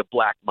going to see a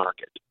black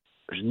market.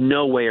 There's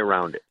no way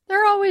around it.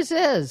 There always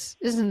is,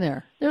 isn't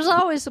there? There's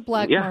always a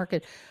black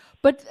market.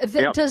 But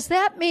does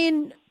that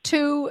mean,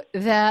 too,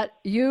 that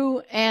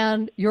you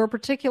and your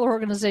particular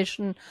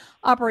organization,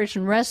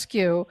 Operation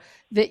Rescue,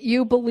 that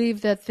you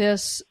believe that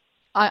this,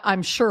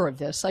 I'm sure of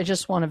this, I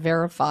just want to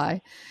verify,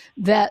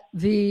 that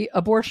the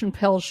abortion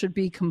pill should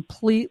be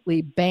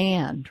completely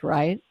banned,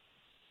 right?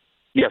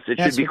 Yes,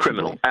 it should be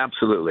criminal.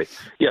 Absolutely.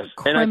 Yes.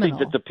 Criminal. And I think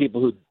that the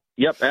people who,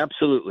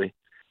 absolutely.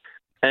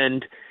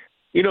 And,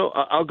 you know,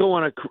 I'll go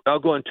on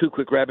two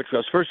quick rabbit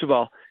trails. First of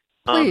all,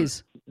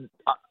 please.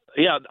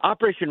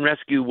 Operation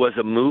Rescue was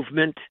a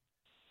movement.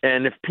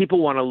 And if people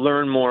want to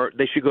learn more,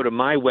 they should go to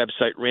my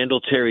website,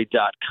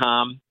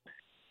 randallterry.com,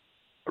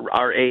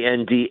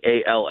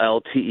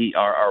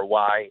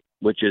 RANDALLTERRY,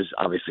 which is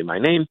obviously my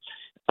name.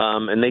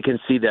 And they can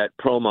see that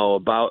promo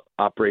about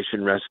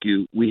Operation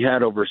Rescue. We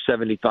had over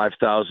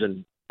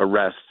 75,000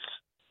 arrests,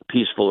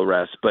 peaceful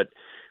arrests, but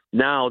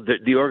now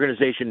the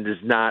organization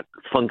is not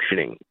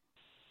functioning.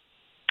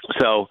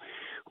 So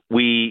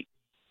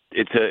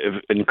it's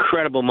an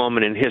incredible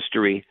moment in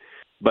history,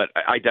 but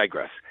I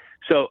digress.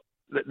 So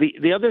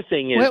the other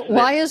thing is...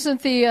 Why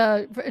isn't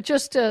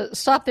just to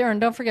stop there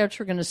and don't forget what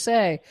you're going to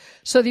say.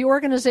 So the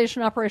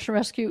organization Operation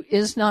Rescue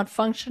is not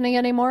functioning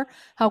anymore?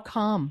 How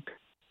come?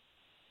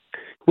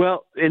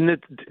 Well,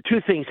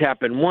 two things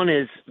happened. One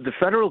is the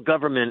federal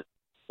government,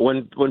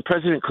 when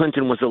President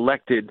Clinton was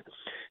elected,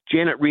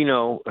 Janet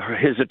Reno,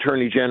 his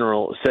attorney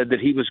general, said that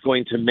he was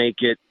going to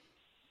make it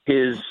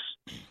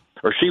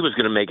she was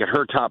going to make it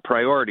her top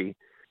priority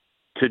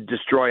to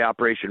destroy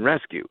Operation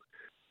Rescue.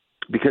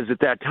 Because at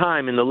that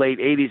time, in the late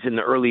 80s and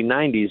the early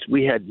 90s,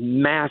 we had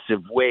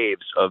massive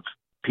waves of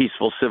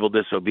peaceful civil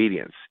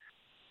disobedience.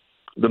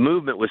 the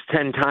movement was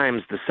 10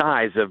 times the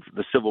size of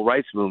the civil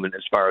rights movement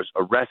as far as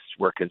arrests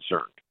were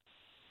concerned.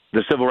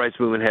 The civil rights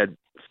movement had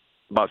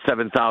about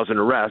 7,000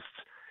 arrests,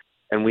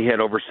 and we had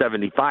over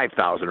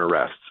 75,000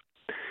 arrests.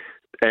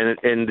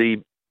 And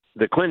the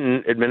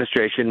Clinton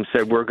administration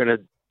said, we're going to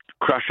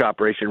crush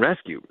Operation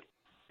Rescue.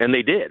 And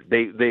they did.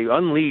 They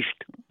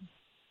unleashed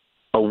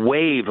a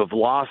wave of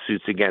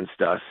lawsuits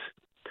against us.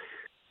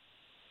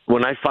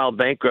 When I filed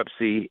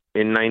bankruptcy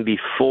in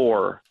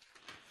 94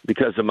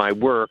 because of my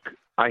work,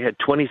 I had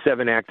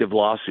 27 active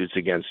lawsuits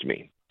against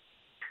me.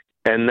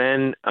 And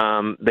then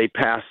they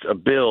passed a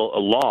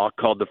law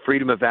called the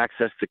Freedom of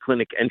Access to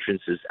Clinic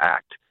Entrances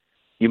Act.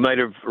 You might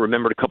have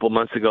remembered a couple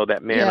months ago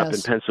that man up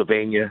in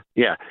Pennsylvania.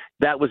 Yeah,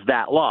 that was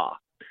that law.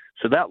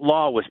 So that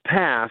law was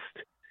passed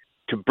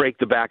to break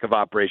the back of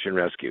Operation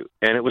Rescue.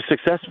 And it was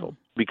successful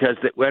because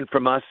it went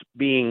from us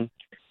being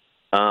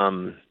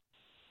like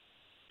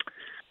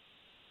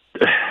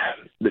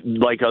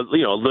a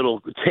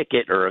little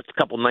ticket or a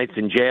couple nights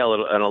in jail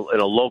in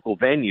a local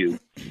venue.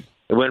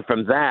 It went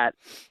from that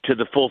to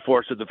the full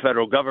force of the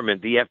federal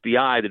government, the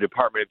FBI, the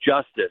Department of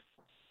Justice,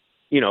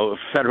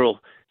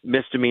 federal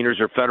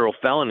misdemeanors or federal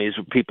felonies.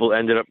 People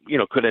ended up,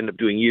 could end up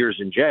doing years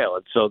in jail.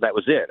 And so that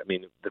was it. I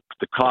mean,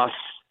 the costs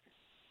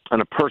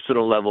on a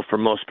personal level for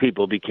most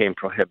people became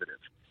prohibitive.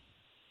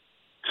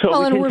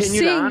 So and we're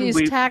seeing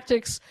these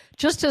tactics,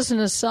 just as an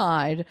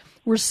aside,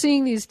 we're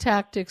seeing these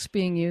tactics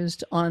being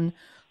used on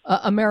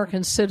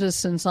American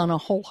citizens on a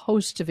whole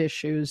host of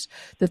issues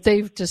that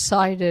they've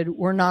decided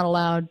we're not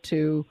allowed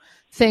to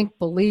think,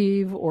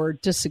 believe, or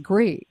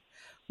disagree.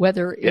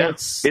 Whether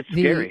it's the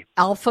scary.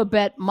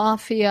 alphabet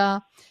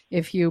mafia,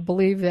 if you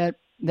believe that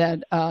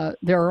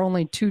there are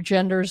only two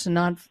genders and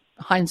not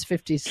Heinz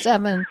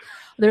 57.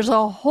 There's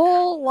a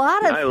whole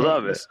lot of things. I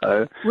love it.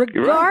 Regardless.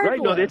 You're right.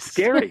 No, it's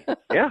scary.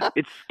 Yeah,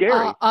 it's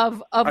scary. I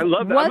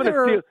love it.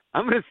 whether,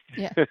 I'm going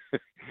to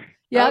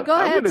Yeah, go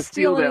ahead. I'm going to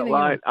steal that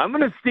line. I'm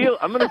going to steal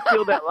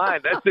that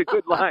line. That's a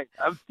good line.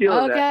 I'm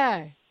stealing that.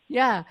 Okay.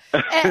 Yeah.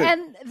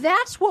 and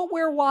that's what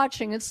we're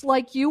watching. It's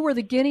like you were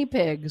the guinea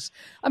pigs.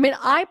 I mean,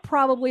 I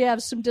probably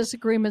have some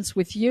disagreements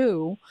with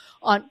you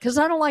because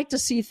I don't like to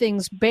see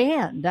things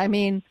banned. I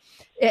mean,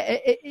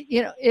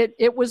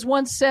 it was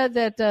once said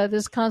that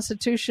this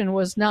Constitution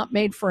was not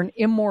made for an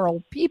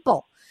immoral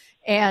people.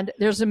 And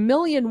there's a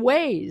million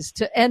ways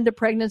to end a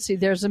pregnancy.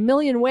 There's a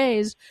million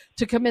ways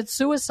to commit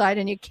suicide,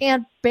 and you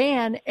can't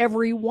ban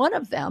every one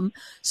of them.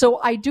 So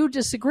I do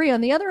disagree.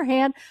 On the other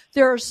hand,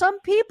 there are some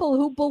people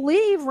who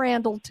believe,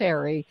 Randall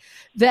Terry,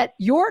 that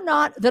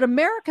that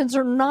Americans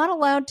are not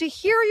allowed to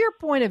hear your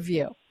point of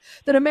view,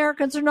 that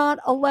Americans are not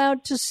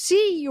allowed to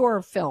see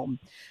your film.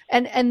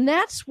 And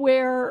that's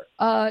where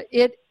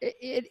it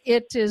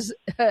is,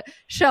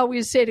 shall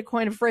we say, to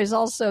coin a phrase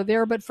also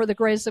there, but for the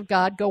grace of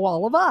God, go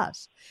all of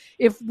us.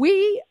 If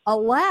we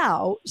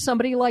allow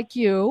somebody like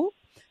you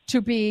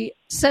to be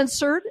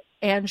censored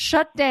and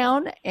shut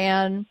down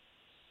and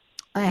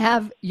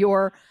have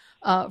your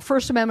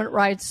First Amendment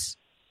rights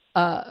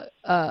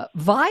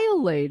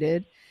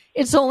violated,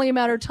 it's only a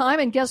matter of time.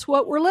 And guess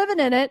what? We're living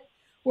in it,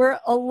 where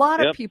a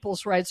lot of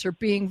people's rights are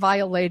being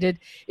violated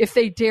if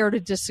they dare to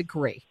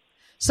disagree.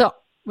 So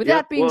with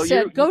that being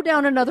said, go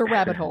down another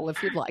rabbit hole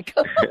if you'd like.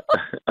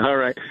 All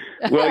right.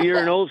 Well, you're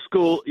an old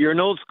school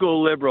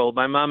liberal.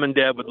 My mom and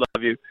dad would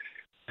love you.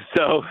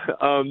 So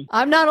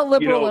I'm not a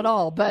liberal at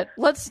all, but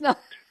let's not.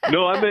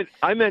 No,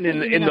 I meant in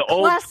the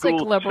old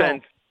school liberal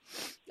sense.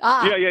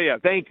 Yeah.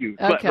 Thank you.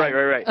 Okay.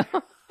 Right.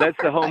 That's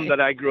the home that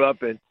I grew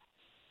up in.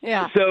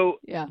 Yeah. So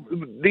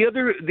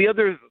the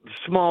other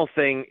small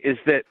thing is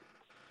that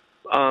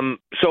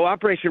so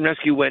Operation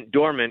Rescue went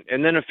dormant,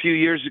 and then a few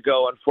years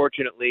ago,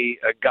 unfortunately,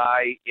 a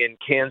guy in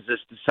Kansas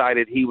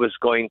decided he was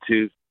going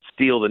to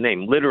steal the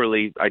name,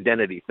 literally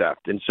identity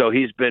theft. And so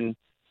he's been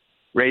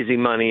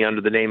raising money under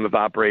the name of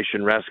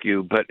Operation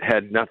Rescue, but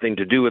had nothing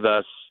to do with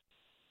us.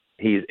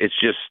 It's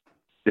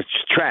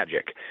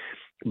tragic.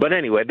 But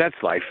anyway, that's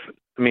life.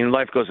 I mean,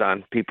 life goes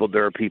on.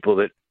 There are people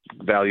that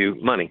value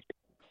money.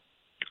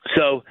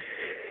 So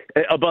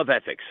above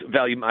ethics,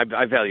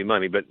 I value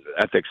money, but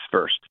ethics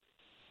first.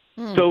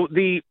 So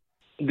the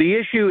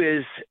issue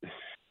is,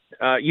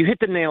 you hit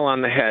the nail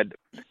on the head.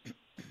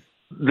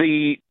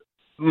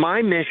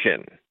 My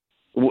mission,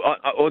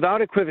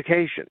 without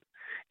equivocation,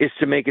 is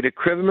to make it a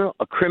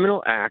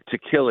criminal act to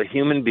kill a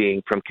human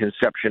being from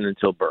conception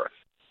until birth.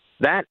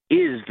 That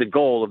is the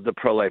goal of the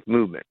pro-life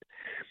movement,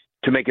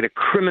 to make it a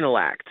criminal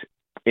act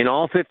in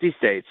all 50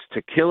 states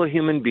to kill a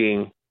human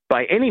being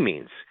by any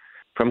means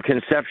from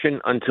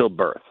conception until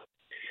birth.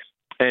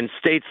 And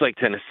states like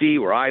Tennessee,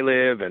 where I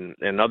live, and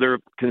other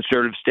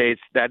conservative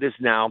states, that is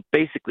now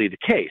basically the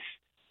case.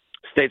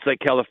 States like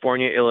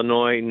California,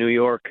 Illinois, New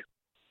York,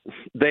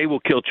 they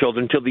will kill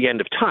children till the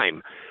end of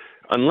time,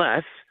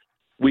 unless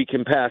we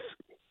can pass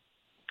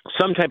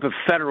some type of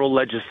federal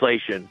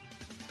legislation,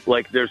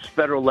 like there's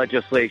federal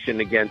legislation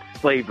against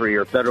slavery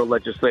or federal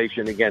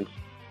legislation against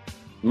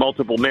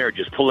multiple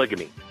marriages,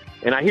 polygamy.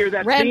 And I hear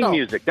that Randall. theme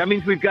music. That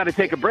means we've got to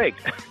take a break.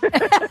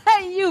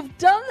 You've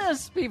done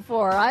this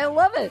before. I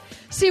love it.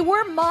 See,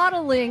 we're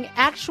modeling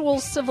actual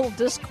civil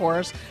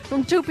discourse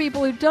from two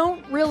people who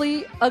don't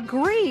really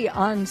agree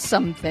on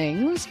some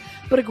things,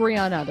 but agree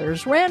on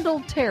others.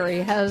 Randall Terry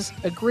has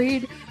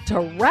agreed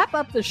to wrap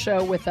up the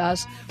show with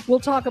us. We'll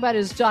talk about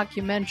his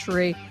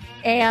documentary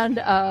and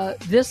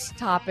this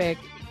topic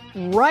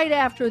right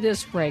after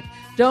this break.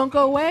 Don't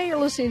go away. You're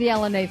listening to The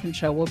Alan Nathan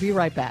Show. We'll be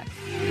right back.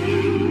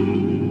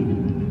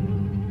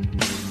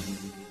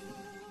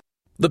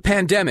 The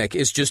pandemic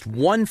is just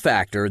one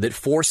factor that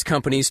forced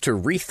companies to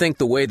rethink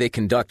the way they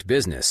conduct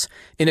business.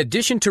 In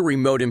addition to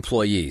remote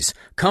employees,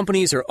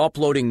 companies are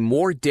uploading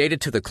more data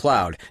to the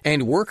cloud,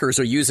 and workers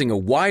are using a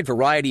wide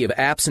variety of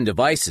apps and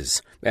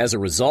devices. As a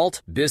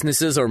result,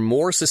 businesses are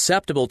more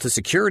susceptible to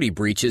security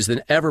breaches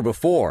than ever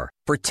before.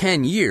 For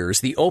 10 years,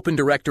 the open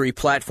directory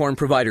platform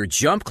provider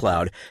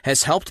JumpCloud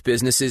has helped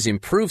businesses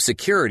improve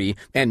security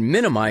and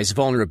minimize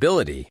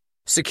vulnerability.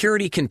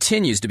 Security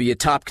continues to be a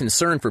top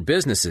concern for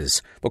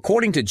businesses.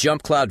 According to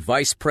JumpCloud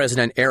Vice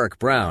President Eric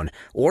Brown,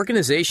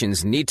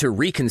 organizations need to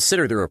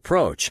reconsider their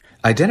approach.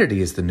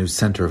 Identity is the new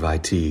center of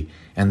IT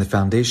and the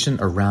foundation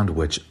around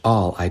which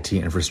all IT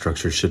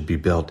infrastructure should be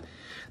built.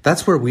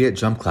 That's where we at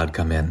JumpCloud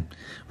come in.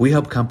 We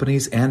help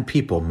companies and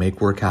people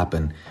make work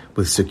happen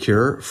with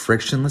secure,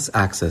 frictionless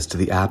access to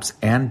the apps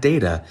and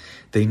data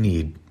they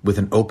need with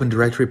an open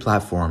directory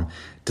platform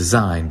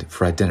designed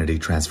for identity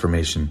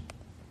transformation.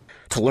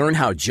 To learn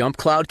how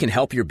JumpCloud can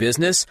help your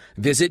business,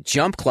 visit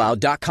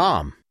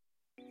jumpcloud.com.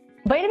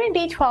 Vitamin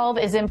B12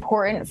 is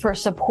important for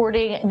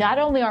supporting not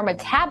only our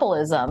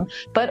metabolism,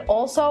 but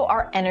also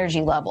our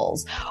energy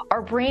levels.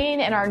 Our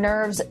brain and our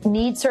nerves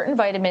need certain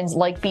vitamins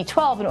like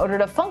B12 in order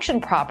to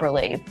function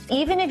properly.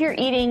 Even if you're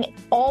eating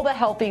all the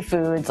healthy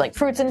foods like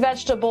fruits and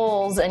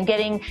vegetables and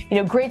getting,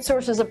 great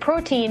sources of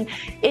protein,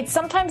 it's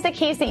sometimes the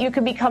case that you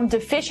can become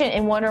deficient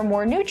in one or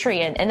more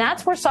nutrient, and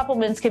that's where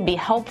supplements can be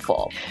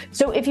helpful.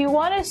 So if you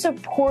want to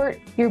support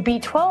your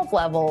B12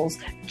 levels,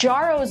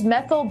 Jarrow's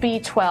Methyl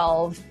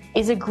B12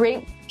 is a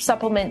great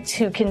supplement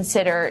to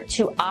consider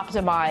to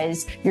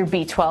optimize your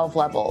B12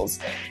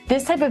 levels.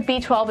 This type of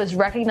B12 is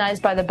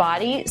recognized by the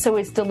body, so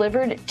it's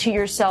delivered to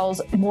your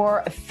cells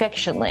more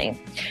efficiently.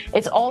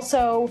 It's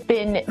also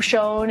been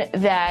shown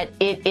that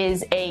it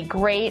is a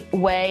great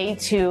way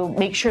to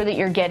make sure that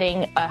you're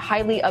getting a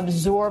highly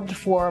absorbed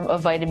form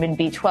of vitamin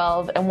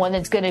B12 and one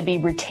that's going to be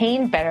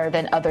retained better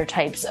than other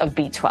types of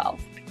B12.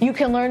 You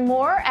can learn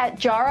more at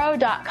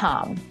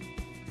jarrow.com.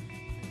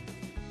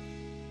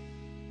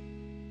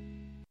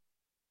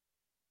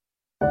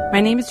 My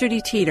name is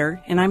Judy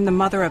Teeter, and I'm the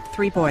mother of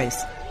 3 boys.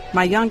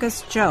 My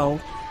youngest, Joe,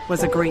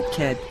 was a great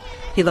kid.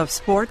 He loved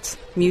sports,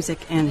 music,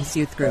 and his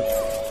youth group.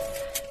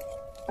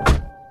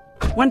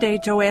 One day,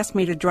 Joe asked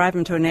me to drive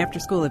him to an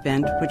after-school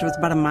event, which was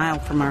about a mile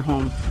from our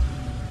home.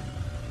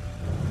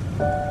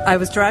 I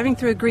was driving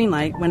through a green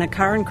light when a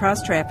car in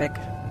cross traffic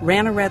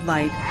ran a red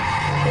light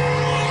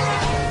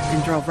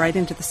and drove right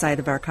into the side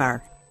of our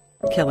car,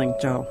 killing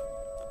Joe.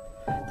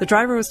 The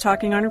driver was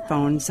talking on her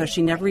phone, so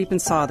she never even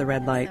saw the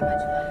red light.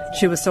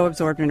 She was so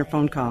absorbed in her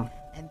phone call.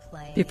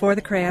 Before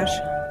the crash,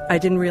 I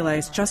didn't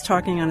realize just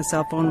talking on a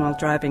cell phone while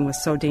driving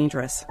was so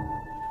dangerous.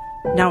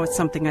 Now it's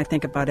something I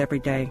think about every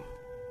day.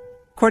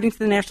 According to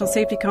the National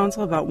Safety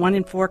Council, about 1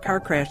 in 4 car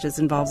crashes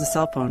involves a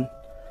cell phone.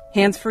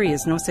 Hands-free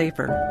is no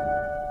safer.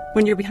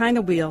 When you're behind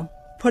the wheel,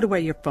 put away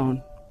your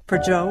phone. For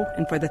Joe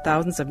and for the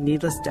thousands of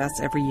needless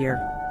deaths every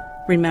year.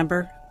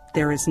 Remember,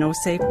 there is no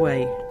safe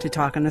way to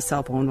talk on a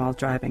cell phone while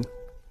driving.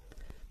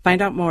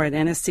 Find out more at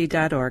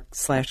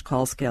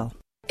nsc.org/callskill.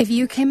 If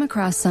you came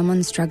across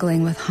someone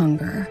struggling with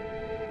hunger,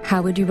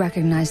 how would you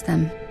recognize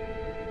them?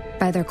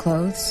 By their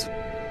clothes?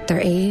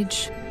 Their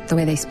age? The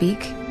way they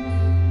speak?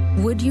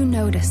 Would you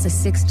notice a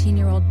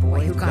 16-year-old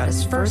boy who got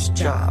his first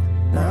job?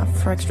 Not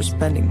for extra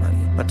spending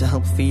money, but to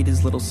help feed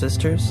his little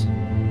sisters?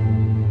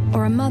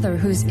 Or a mother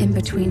who's in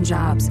between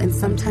jobs and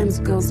sometimes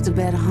goes to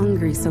bed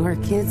hungry so her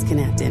kids can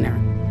have dinner?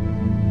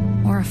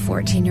 Or a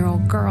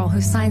 14-year-old girl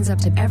who signs up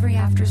to every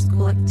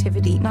after-school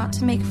activity, not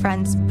to make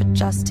friends, but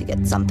just to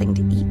get something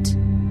to eat.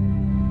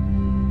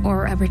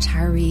 Or a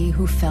retiree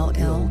who fell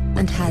ill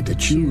and had to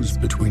choose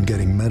between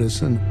getting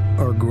medicine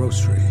or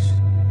groceries.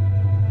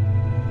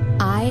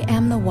 I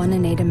am the 1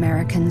 in 8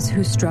 Americans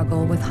who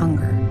struggle with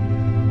hunger.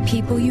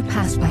 People you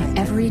pass by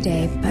every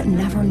day but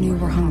never knew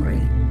were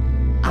hungry.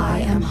 I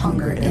am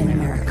hunger in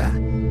America.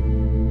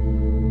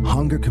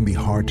 Hunger can be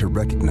hard to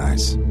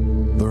recognize.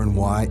 Learn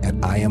why at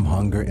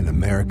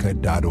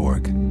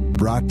IamHungerInAmerica.org.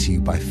 Brought to you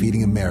by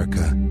Feeding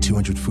America,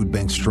 200 Food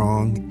Banks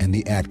Strong, and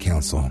the Ad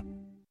Council.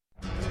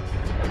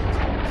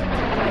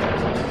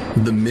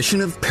 The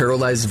mission of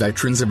Paralyzed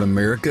Veterans of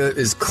America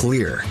is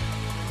clear.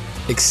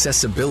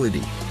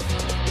 Accessibility.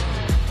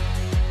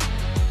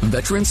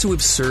 Veterans who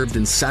have served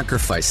and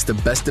sacrificed the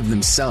best of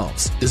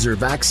themselves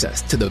deserve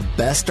access to the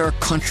best our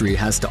country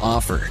has to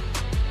offer.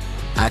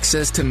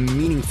 Access to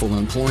meaningful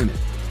employment.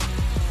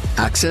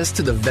 Access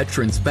to the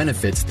veterans'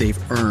 benefits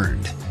they've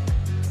earned.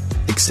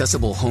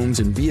 Accessible homes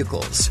and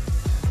vehicles.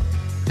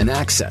 and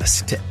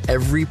access to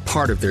every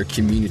part of their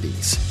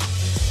communities.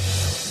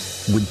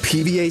 With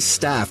PVA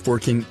staff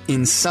working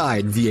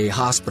inside VA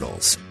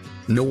hospitals,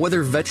 no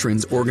other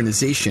veterans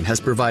organization has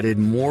provided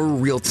more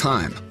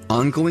real-time,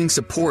 ongoing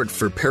support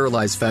for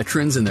paralyzed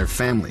veterans and their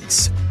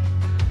families.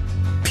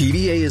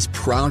 PVA is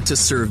proud to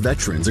serve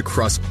veterans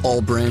across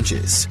all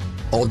branches,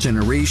 all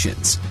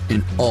generations,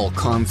 and all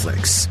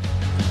conflicts.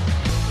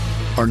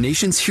 Our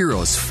nation's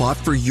heroes fought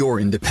for your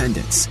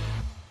independence.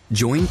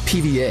 Join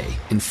PVA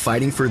in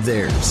fighting for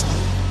theirs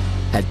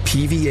at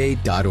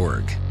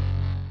pva.org.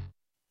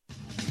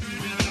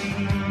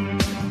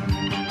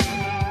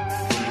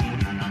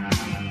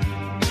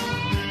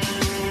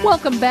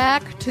 Welcome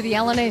back to the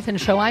Ellen Nathan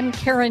Show. I'm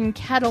Karen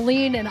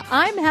Kataline, and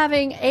I'm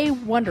having a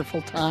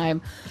wonderful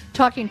time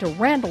talking to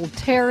Randall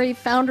Terry,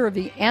 founder of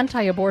the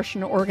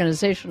anti-abortion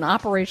organization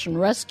Operation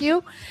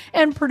Rescue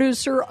and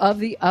producer of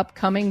the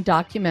upcoming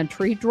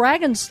documentary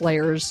Dragon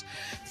Slayers.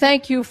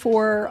 Thank you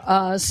for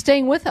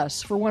staying with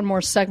us for one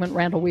more segment,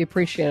 Randall. We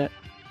appreciate it.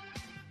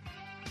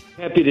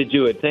 Happy to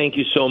do it. Thank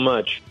you so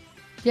much.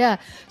 Yeah.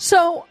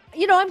 So,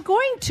 I'm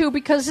going to,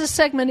 because this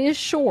segment is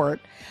short,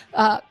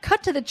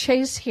 cut to the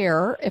chase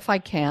here, if I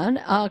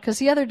can, because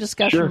the other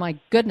discussion, Sure. My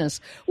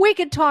goodness, we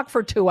could talk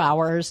for 2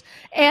 hours,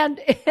 and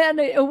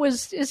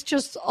it's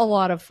just a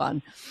lot of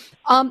fun.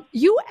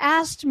 You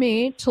asked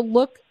me to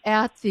look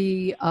at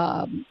the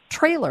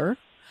trailer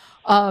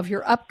of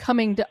your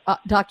upcoming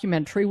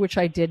documentary, which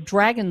I did,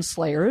 Dragon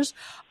Slayers,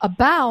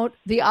 about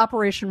the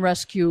Operation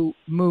Rescue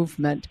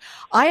movement.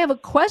 I have a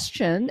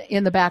question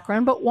in the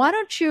background, but why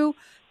don't you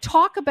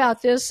talk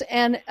about this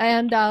and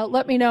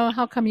let me know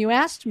how come you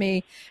asked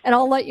me, and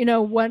I'll let you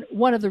know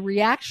one of the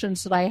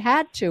reactions that I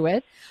had to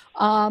it.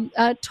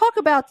 Talk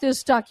about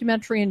this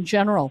documentary in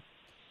general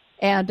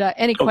and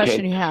any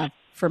question you have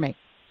for me.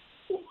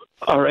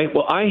 All right.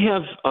 Well, I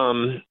have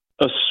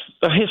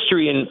a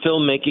history in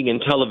filmmaking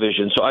and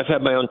television. So I've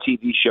had my own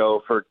TV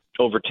show for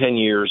over 10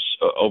 years,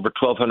 over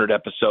 1,200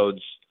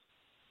 episodes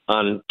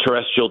on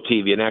terrestrial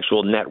TV, an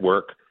actual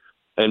network.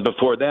 And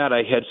before that,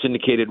 I had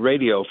syndicated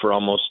radio for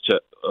almost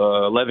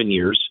 11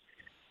 years.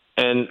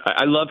 And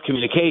I love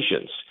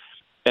communications.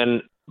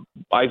 And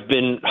I've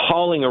been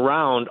hauling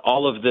around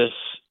all of this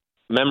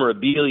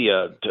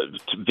memorabilia, to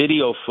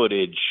video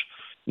footage,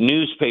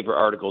 newspaper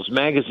articles,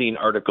 magazine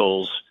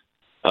articles,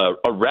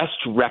 arrest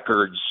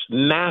records,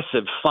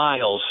 massive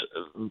files.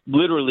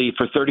 Literally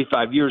for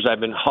 35 years, I've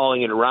been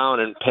hauling it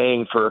around and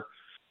paying for,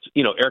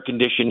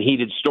 air-conditioned,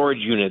 heated storage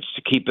units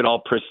to keep it all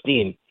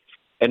pristine.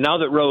 And now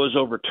that Roe is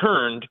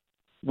overturned,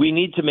 we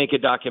need to make a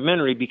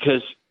documentary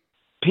because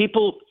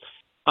people,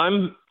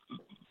 I'm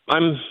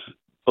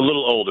a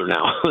little older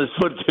now. Let's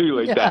put it to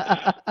you like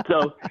that.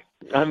 So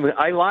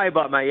I lie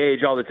about my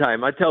age all the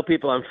time. I tell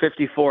people I'm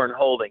 54 and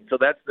holding. So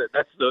that's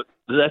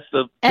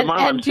the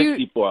tomorrow I'm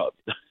 64.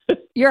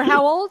 You're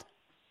how old?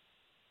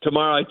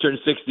 Tomorrow I turn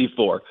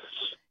 64.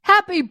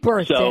 Happy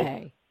birthday.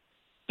 So,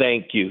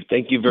 thank you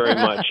very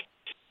much.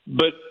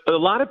 But a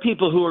lot of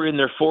people who are in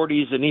their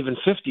 40s and even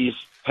 50s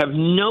have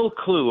no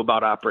clue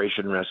about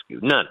Operation Rescue,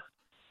 none,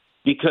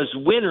 because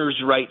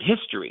winners write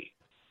history.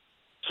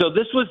 So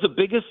this was the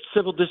biggest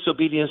civil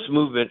disobedience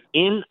movement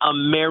in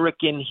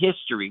American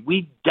history.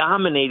 We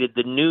dominated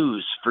the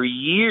news for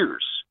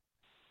years.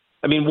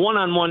 I mean,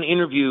 one-on-one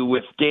interview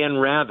with Dan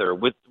Rather,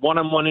 with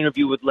one-on-one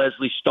interview with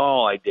Leslie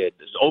Stahl I did.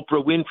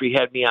 Oprah Winfrey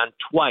had me on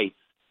twice.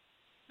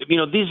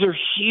 These are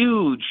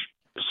huge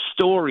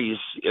stories,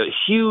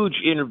 huge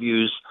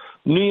interviews.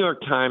 New York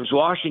Times,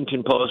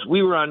 Washington Post.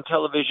 We were on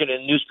television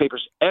and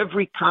newspapers,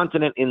 every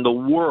continent in the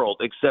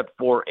world except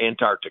for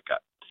Antarctica.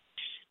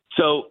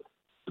 So,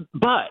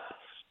 but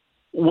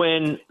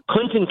when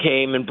Clinton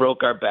came and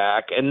broke our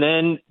back, and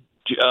then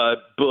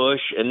Bush,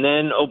 and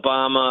then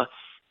Obama,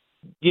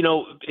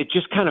 it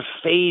just kind of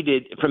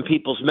faded from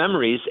people's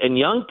memories, and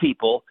young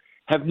people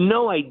have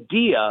no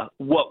idea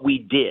what we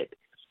did.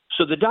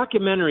 So the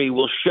documentary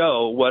will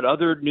show what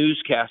other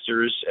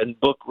newscasters and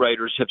book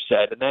writers have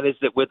said, and that is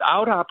that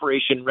without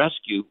Operation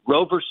Rescue,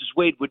 Roe versus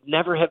Wade would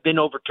never have been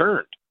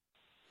overturned.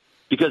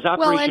 Because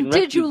Operation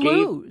Rescue did you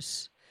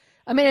lose?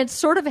 I mean, it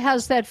sort of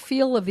has that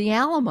feel of the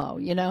Alamo,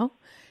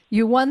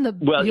 You won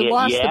you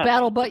lost the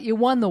battle, but you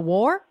won the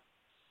war?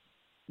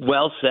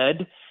 Well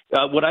said.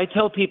 What I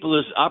tell people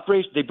is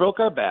they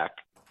broke our back,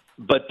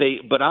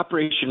 but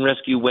Operation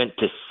Rescue went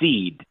to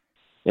seed.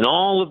 And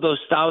all of those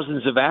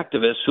thousands of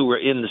activists who were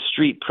in the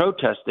street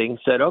protesting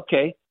said,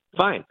 okay,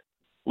 fine,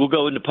 we'll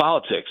go into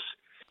politics.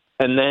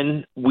 And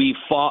then we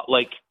fought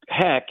like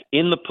heck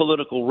in the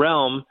political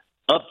realm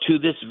up to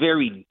this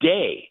very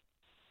day.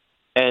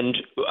 And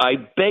I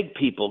beg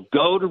people,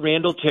 go to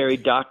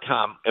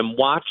randallterry.com and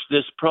watch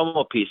this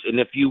promo piece. And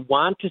if you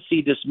want to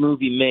see this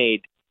movie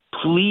made,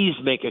 please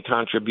make a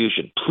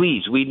contribution.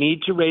 Please, we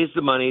need to raise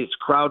the money. It's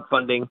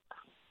crowdfunding.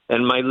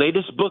 And my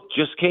latest book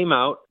just came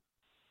out.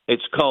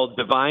 It's called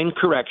Divine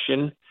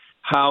Correction,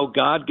 How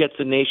God Gets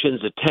a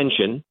Nation's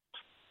Attention.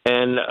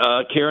 And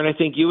Karen, I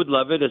think you would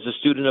love it as a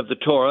student of the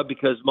Torah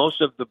because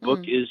most of the book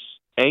is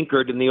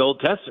anchored in the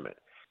Old Testament.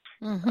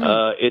 Mm-hmm.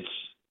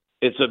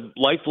 It's a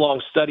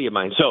lifelong study of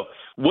mine. So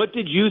what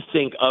did you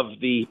think of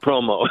the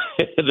promo,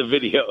 the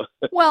video?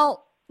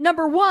 Well,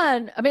 number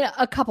one, I mean,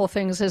 a couple of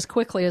things as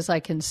quickly as I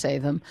can say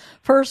them.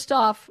 First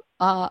off,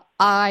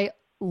 I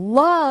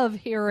love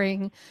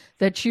hearing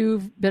that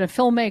you've been a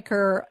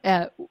filmmaker.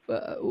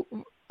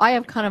 I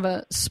have kind of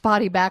a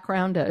spotty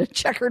background, a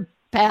checkered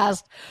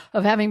past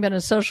of having been a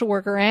social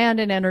worker and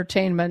in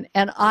entertainment.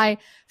 And I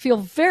feel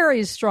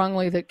very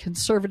strongly that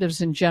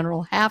conservatives in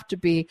general have to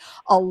be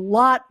a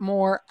lot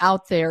more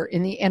out there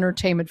in the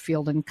entertainment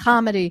field, in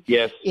comedy,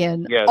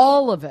 in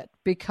all of it,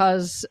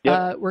 because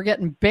we're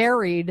getting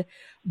buried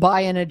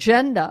by an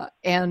agenda,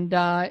 and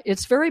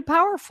it's very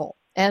powerful.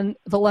 And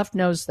the left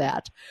knows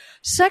that.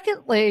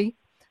 Secondly,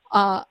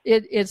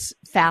 it's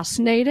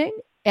fascinating.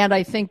 And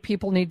I think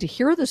people need to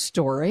hear the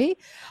story.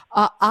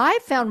 I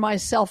found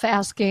myself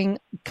asking,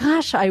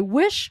 gosh, I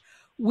wish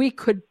we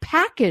could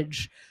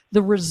package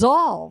the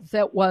resolve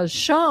that was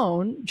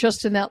shown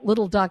just in that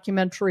little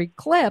documentary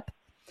clip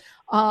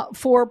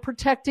for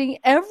protecting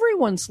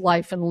everyone's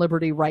life and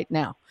liberty right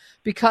now.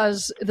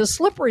 Because the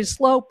slippery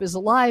slope is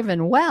alive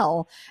and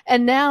well.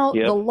 And now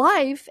the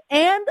life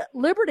and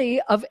liberty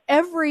of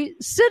every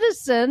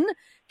citizen,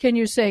 can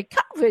you say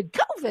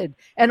COVID,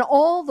 and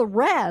all the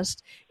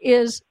rest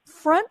is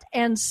front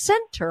and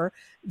center.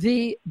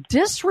 The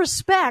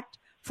disrespect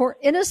for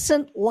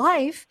innocent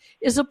life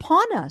is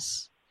upon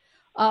us.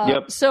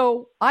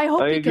 So I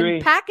hope you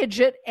can package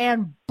it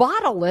and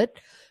bottle it,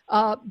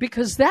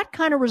 because that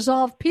kind of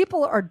resolve,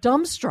 people are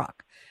dumbstruck.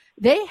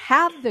 They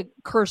have the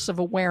curse of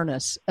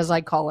awareness, as I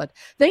call it.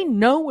 They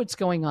know what's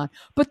going on,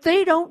 but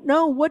they don't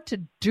know what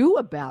to do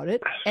about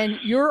it. And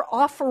you're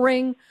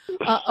offering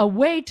a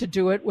way to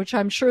do it, which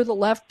I'm sure the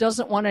left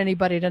doesn't want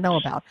anybody to know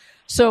about.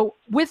 So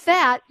with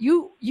that,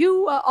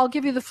 I'll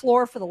give you the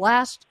floor for the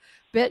last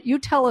bit. You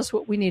tell us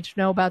what we need to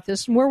know about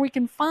this and where we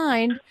can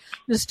find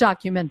this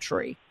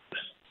documentary.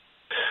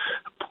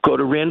 Go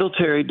to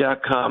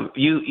randallterry.com.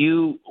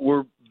 You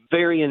were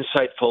very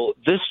insightful.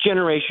 This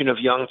generation of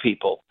young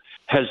people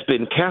has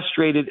been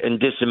castrated and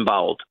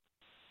disemboweled.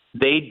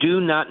 They do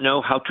not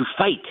know how to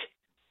fight.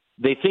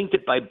 They think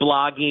that by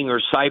blogging or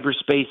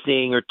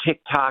cyberspacing or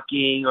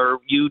TikToking or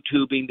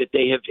YouTubing that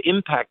they have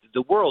impacted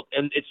the world,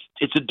 and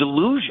it's a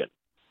delusion.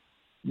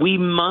 We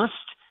must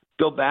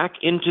go back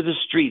into the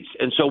streets.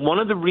 And so one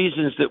of the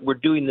reasons that we're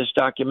doing this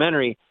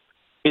documentary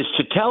is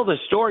to tell the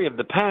story of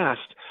the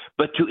past,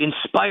 but to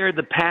inspire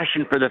the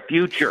passion for the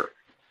future.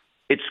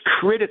 It's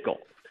critical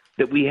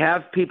that we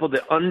have people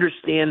that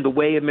understand the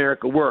way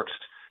America works.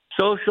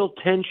 Social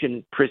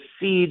tension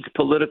precedes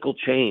political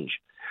change.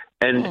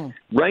 And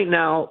right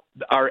now,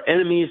 our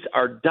enemies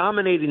are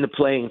dominating the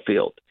playing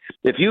field.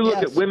 If you look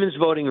at women's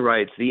voting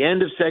rights, the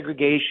end of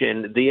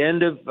segregation, the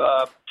end of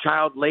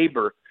child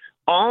labor,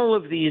 all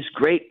of these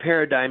great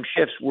paradigm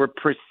shifts were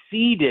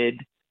preceded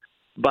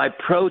by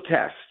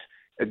protest,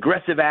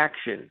 aggressive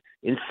action,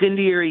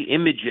 incendiary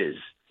images.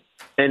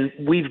 And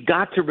we've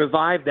got to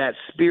revive that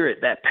spirit,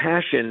 that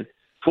passion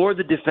for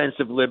the defense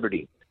of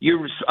liberty,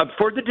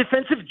 for the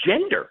defense of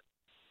gender.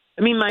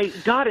 I mean, my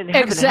God in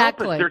heaven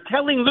help us. They're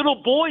telling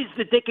little boys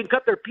that they can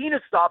cut their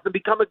penis off and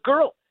become a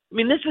girl. I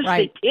mean, this is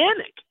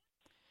satanic.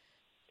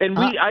 And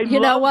I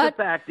love the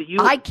fact that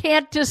I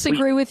can't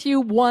disagree with you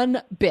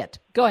one bit.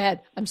 Go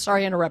ahead. I'm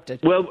sorry I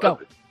interrupted. Well,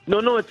 go.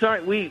 No, it's all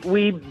right.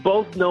 We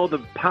both know the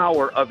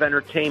power of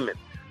entertainment.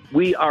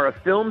 We are a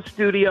film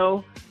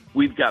studio.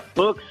 We've got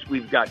books,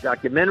 we've got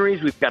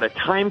documentaries, we've got a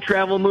time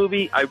travel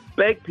movie. I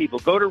beg people,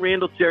 go to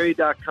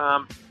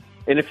randallterry.com,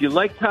 and if you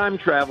like time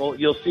travel,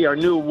 you'll see our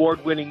new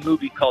award-winning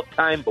movie called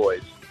Time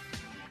Boys.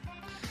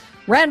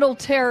 Randall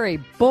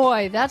Terry,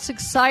 boy, that's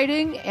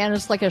exciting, and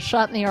it's like a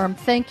shot in the arm.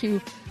 Thank you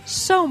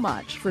so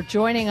much for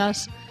joining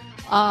us.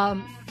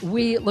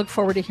 We look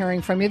forward to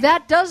hearing from you.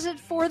 That does it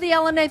for the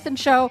Ellen Nathan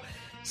Show.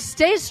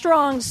 Stay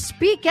strong,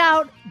 speak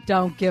out,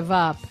 don't give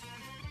up.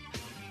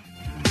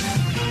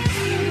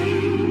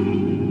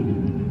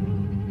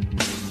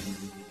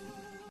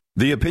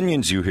 The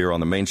opinions you hear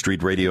on the Main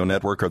Street Radio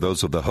Network are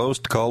those of the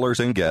host,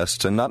 callers, and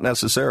guests, and not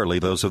necessarily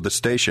those of the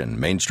station,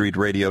 Main Street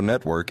Radio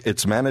Network,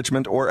 its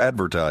management, or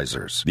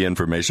advertisers. The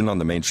information on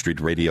the Main Street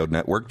Radio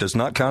Network does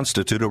not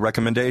constitute a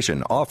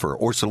recommendation, offer,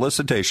 or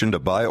solicitation to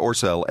buy or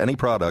sell any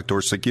product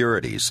or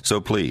securities. So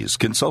please,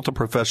 consult a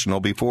professional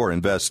before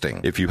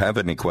investing. If you have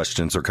any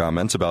questions or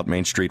comments about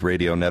Main Street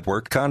Radio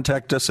Network,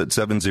 contact us at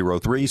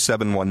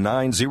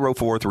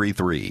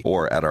 703-719-0433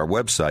 or at our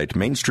website,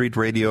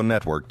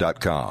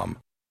 mainstreetradionetwork.com.